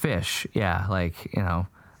tuna fish, yeah. Like, you know,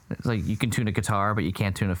 it's like you can tune a guitar, but you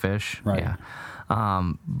can't tune a fish, right? Yeah.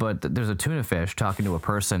 But there's a tuna fish talking to a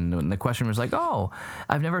person, and the question was like, "Oh,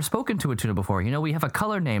 I've never spoken to a tuna before. You know, we have a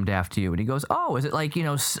color named after you." And he goes, "Oh, is it like, you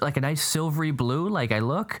know, like a nice silvery blue, like I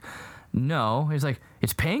look?" No. He's like,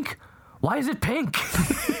 "It's pink. Why is it pink?"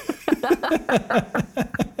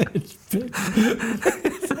 It's pink.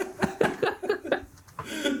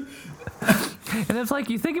 And it's like,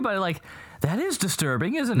 you think about it, like, that is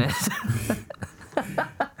disturbing, isn't it?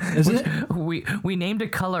 Is it? We named a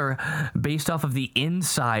color based off of the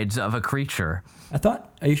insides of a creature. Are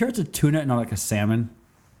you sure it's a tuna and not like a salmon?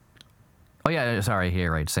 Oh, yeah, sorry, yeah,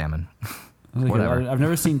 right, salmon. Whatever. I've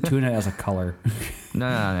never seen tuna as a color.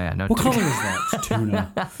 No. What color is that? It's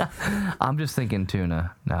tuna. I'm just thinking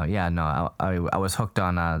tuna. I was hooked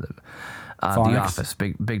on The Office,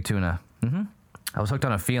 big tuna. Mm-hmm. I was hooked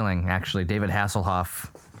on a feeling, actually. David Hasselhoff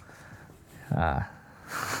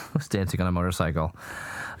was dancing on a motorcycle.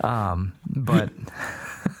 But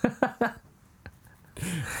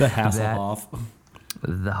the Hasselhoff.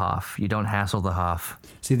 The Hoff. You don't hassle the Hoff.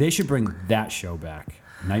 See, they should bring that show back.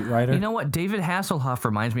 Knight Rider. You know what? David Hasselhoff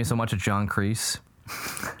reminds me so much of John Kreese.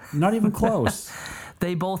 Not even close.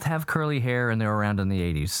 They both have curly hair and they're around in the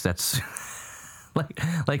 80s. That's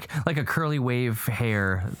like a curly wave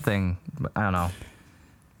hair thing. I don't know.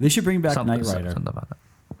 They should bring back Knight Rider. Something about that.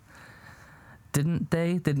 Didn't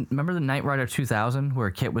they? Remember the Knight Rider 2000 where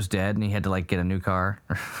Kit was dead and he had to like get a new car?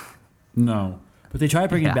 No. But they tried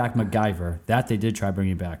bringing back MacGyver. That they did try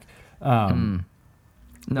bringing back. No,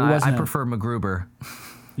 I prefer MacGruber.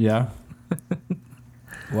 Yeah?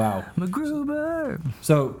 Wow. MacGruber.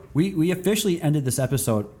 So we officially ended this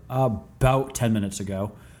episode about 10 minutes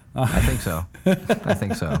ago. I think so.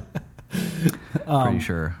 Pretty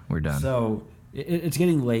sure we're done. So it's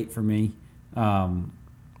getting late for me.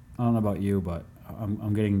 I don't know about you, but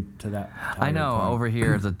I'm getting to that time. I know. Over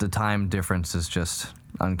here, the time difference is just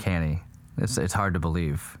uncanny. It's hard to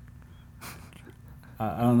believe.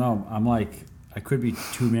 I don't know. I'm like, I could be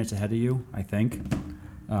 2 minutes ahead of you, I think.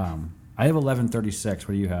 I have 11:36.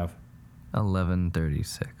 What do you have?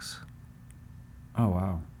 11:36. Oh,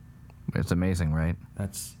 wow. It's amazing, right?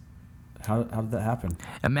 How did that happen?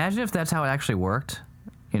 Imagine if that's how it actually worked.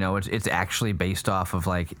 You know, it's actually based off of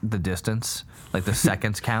like the distance, like the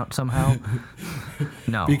seconds count somehow.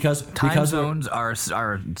 No, because zones are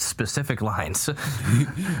specific lines,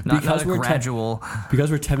 not a gradual. Because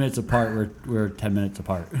we're 10 minutes apart, we're 10 minutes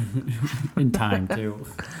apart in time too.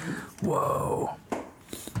 Whoa.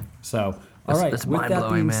 So, all right. With that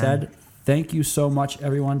being said, thank you so much,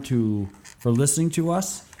 everyone, for listening to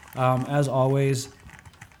us. As always,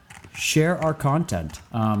 share our content.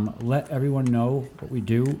 Let everyone know what we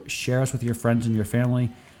do. Share us with your friends and your family.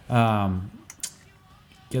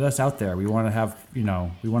 Get us out there. We want to have, we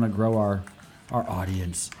want to grow our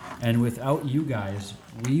audience. And without you guys,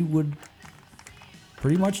 we would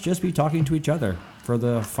pretty much just be talking to each other for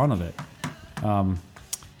the fun of it.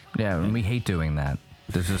 Yeah, and we hate doing that.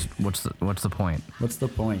 There's just what's the point? What's the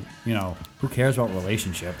point? Who cares about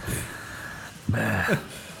relationship?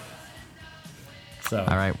 So,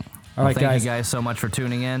 all right. All right, thank guys. you guys so much for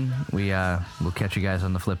tuning in. We'll catch you guys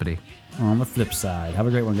on the flippity. On the flip side. Have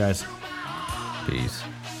a great one, guys. Peace.